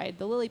ask to ride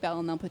the Lily Bell,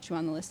 and they'll put you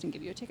on the list and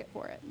give you a ticket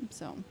for it.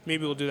 So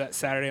Maybe we'll do that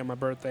Saturday on my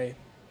birthday.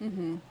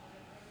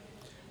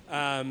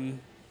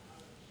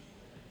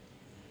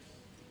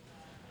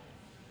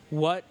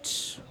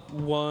 What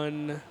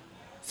one?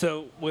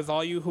 So with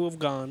all you who have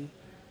gone,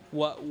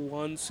 what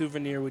one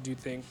souvenir would you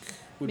think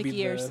would Mickey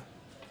be ears.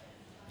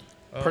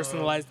 the?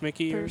 Personalized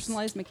Mickey ears.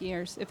 Personalized Mickey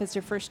ears if it's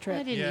your first I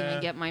trip. didn't Yeah.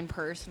 even get mine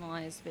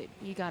personalized, but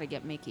you got to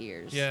get Mickey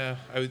ears. Yeah,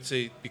 I would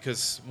say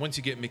because once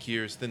you get Mickey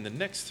ears, then the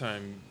next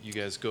time you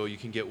guys go, you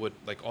can get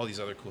like all these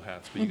other cool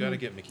hats, but you got to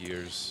get Mickey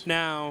ears.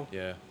 Now,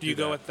 Yeah, do you do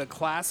go that. with the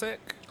classic?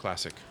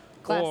 Classic.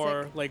 Classic.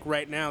 Or, like,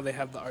 right now they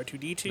have the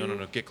R2-D2?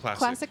 No, get classic.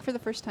 Classic for the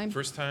first time.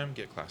 First time,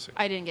 get classic.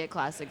 I didn't get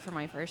classic for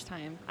my first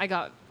time. I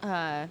got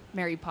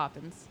Mary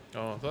Poppins.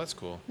 Oh, that's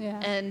cool. Yeah.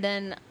 And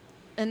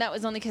that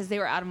was only because they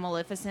were out of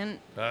Maleficent,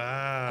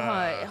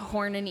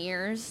 horn and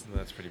ears.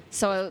 That's pretty.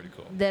 So that's pretty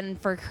cool. then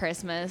for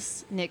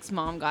Christmas, Nick's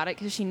mom got it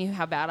because she knew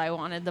how bad I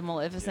wanted the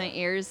Maleficent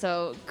ears.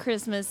 So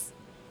Christmas,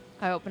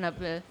 I opened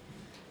up a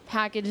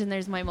package and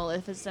there's my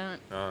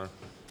Maleficent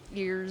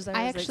ears.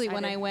 I was actually,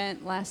 when I excited.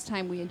 went last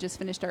time, we had just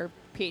finished our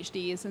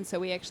PhDs, and so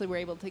we actually were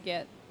able to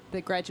get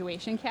the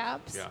graduation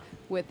caps Yeah.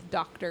 with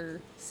Dr.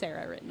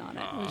 Sarah written on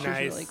it, which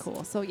Nice. was really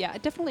cool. So yeah,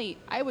 definitely,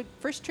 I would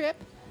first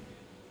trip,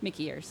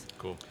 Mickey ears.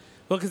 Cool.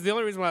 Well, because the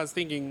only reason why I was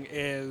thinking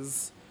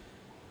is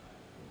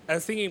I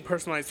was thinking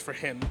personalized for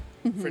him,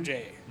 for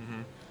Jay.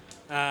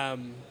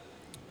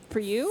 For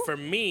you, For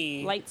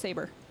me,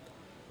 lightsaber.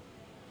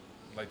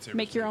 Lightsabers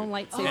Make your are own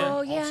good. lightsaber.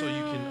 Oh, And also, you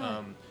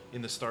yeah. can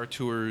in the Star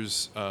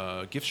Tours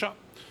gift shop,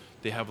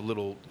 they have a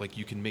little like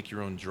you can make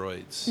your own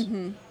droids.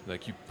 Mm-hmm.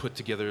 Like you put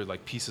together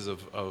like pieces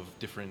of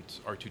different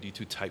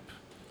R2D2 type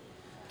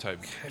I feel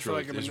droids.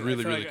 like I'm It's gonna,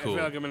 really I feel really like, cool. I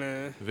feel like I'm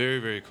going to Very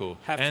very cool.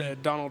 have and to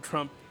Donald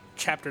Trump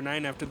Chapter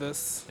 9 after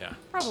this. yeah,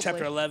 Probably.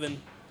 Chapter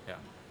 11. yeah.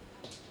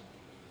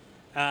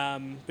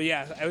 But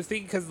yeah, I was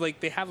thinking because like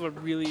they have a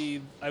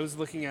really. I was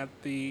looking at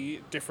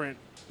the different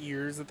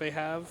ears that they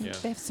have. Yeah.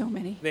 They have so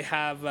many. They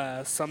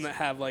have some that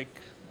have like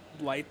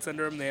lights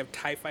under them. They have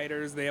TIE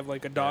fighters. They have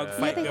like a dog Yeah. Yeah,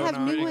 fight they going have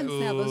on. new ones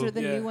now. Those are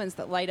the Yeah. new ones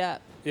that light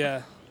up.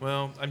 Yeah.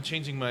 Well, I'm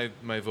changing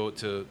my vote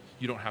to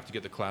you don't have to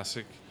get the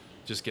classic,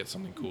 just get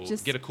something cool.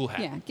 Get a cool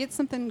hat. Yeah, get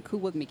something cool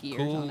with Mickey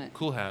ears on Cool it.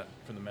 cool hat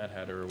from the Mad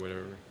Hatter or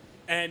whatever.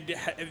 And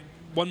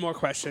one more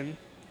question: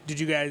 did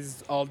you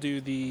guys all do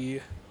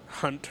the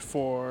hunt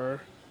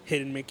for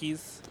hidden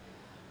Mickeys?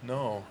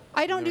 No.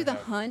 I don't do never the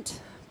have. hunt,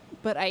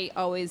 but I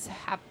always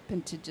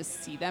happen to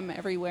just see them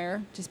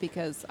everywhere just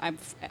because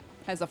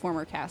as a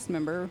former cast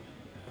member,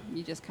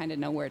 you just kind of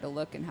know where to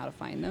look and how to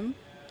find them.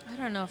 I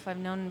don't know if I've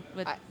known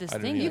what this I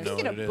don't thing even You is. can know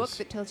get what a it book is.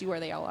 that tells you where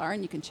they all are,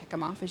 and you can check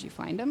them off as you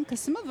find them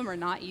because some of them are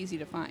not easy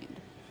to find.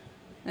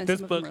 And This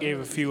some of them book are gave a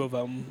really few easy. of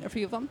them. A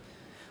few of them.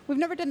 We've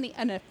never done the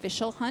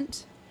unofficial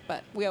hunt,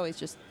 but we always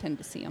just tend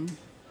to see them.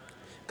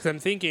 Because I'm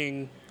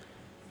thinking,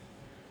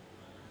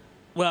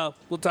 well,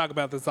 we'll talk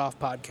about this off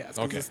podcast. 'cause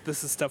Okay.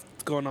 This is stuff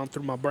that's going on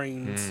through my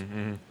brains.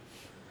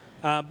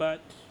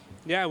 But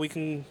yeah, we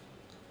can.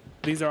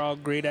 These are all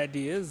great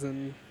ideas,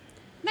 and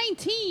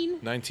 19.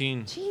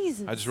 19.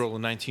 Jesus. I just rolled a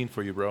 19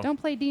 for you, bro. Don't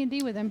play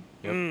D&D with him.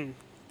 Yep.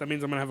 that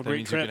means I'm gonna have a That great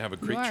means trip. you're gonna have a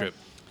great You are. trip.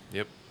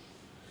 Yep.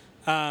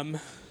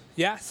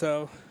 Yeah.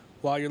 So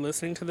while you're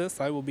listening to this,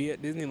 I will be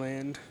at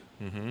Disneyland,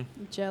 I'm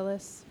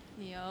jealous.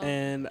 Yo.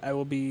 and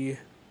we'll be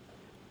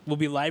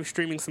live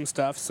streaming some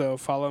stuff. So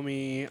follow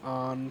me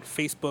on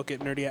Facebook at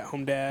Nerdy at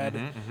Home Dad.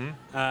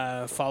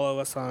 Follow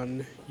us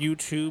on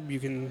YouTube. You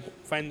can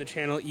find the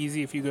channel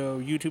easy if you go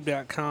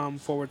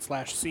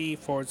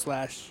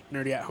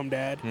youtube.com/c/Nerdy at Home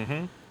Dad.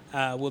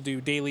 We'll do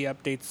daily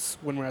updates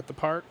when we're at the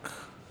park.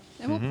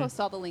 And we'll post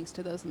all the links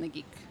to those in the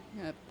Geek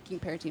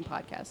Parenting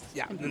podcast.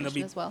 Yeah, and then there'll information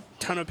be as well.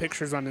 ton of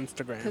pictures on Because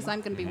Instagram.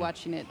 I'm going to be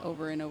watching it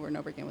over and over and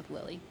over again with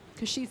Lily.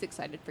 Because she's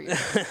excited for you.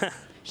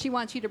 She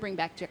wants you to bring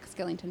back Jack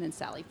Skellington and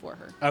Sally for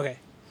her. Okay,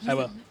 I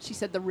will. She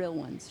said the real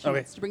ones. She Okay.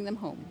 wants to bring them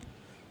home.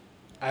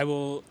 I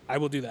will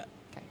do that,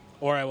 Okay.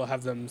 or I will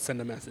have them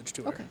send a message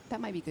to her. Okay, that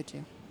might be good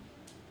too.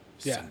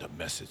 Yeah. Send a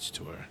message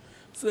to her.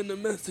 Send a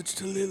message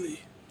to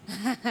Lily.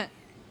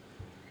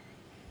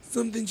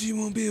 Something she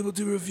won't be able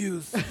to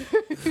refuse.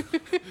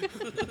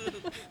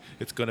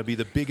 It's gonna be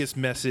the biggest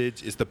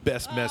message. It's the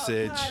best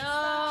message.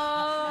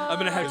 I'm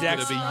gonna have It's Jack.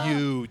 gonna be I'm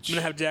huge.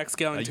 gonna have Jack A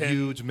Skellington.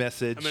 huge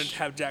message. I'm gonna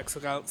have Jack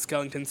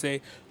Skellington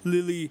say,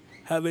 "Lily,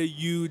 have a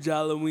huge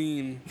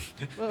Halloween.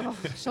 Oh,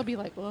 she'll be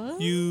like,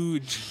 what?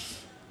 Huge.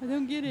 I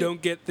don't get it.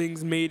 Don't get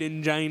things made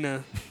in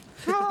China."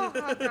 Don't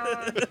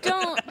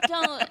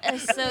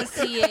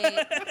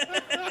associate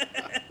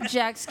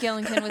Jack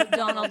Skellington with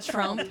Donald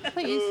Trump,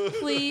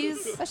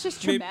 please. That's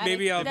just Maybe, traumatic.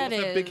 maybe I'll. That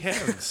is. Big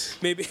hands.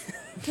 Maybe.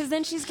 Because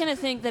then she's gonna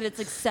think that it's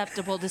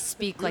acceptable to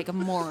speak like a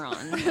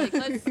moron. Like,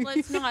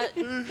 let's not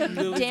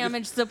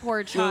damage the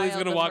poor child. Lily's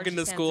gonna before walk she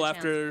into stands school a chance.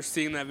 after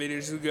seeing that video.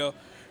 She's gonna go,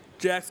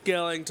 "Jack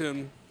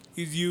Skellington,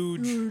 he's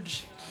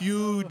huge.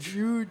 Huge.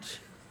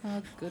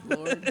 Oh, good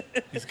lord.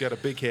 He's got a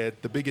big head,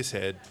 the biggest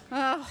head.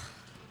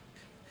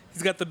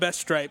 He's got the best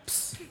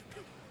stripes."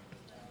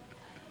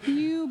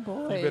 You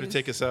boys. You better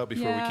take us out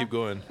before we keep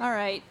going. All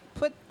right.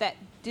 Put that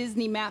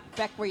Disney map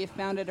back where you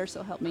found it, or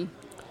so help me.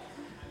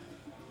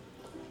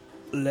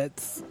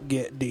 Let's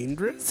get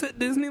dangerous at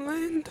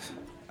Disneyland.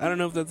 I don't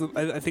know if that's.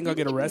 I think I'll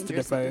get arrested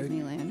if I.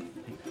 Disneyland.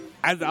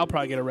 I'll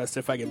probably get arrested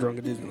if I get drunk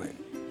at Disneyland.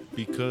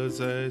 Because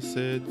I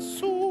said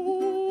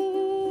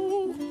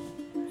so.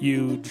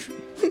 Huge.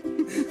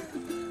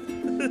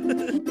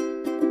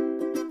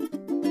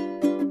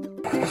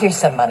 Here's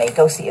some money.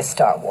 Go see a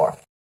Star Wars.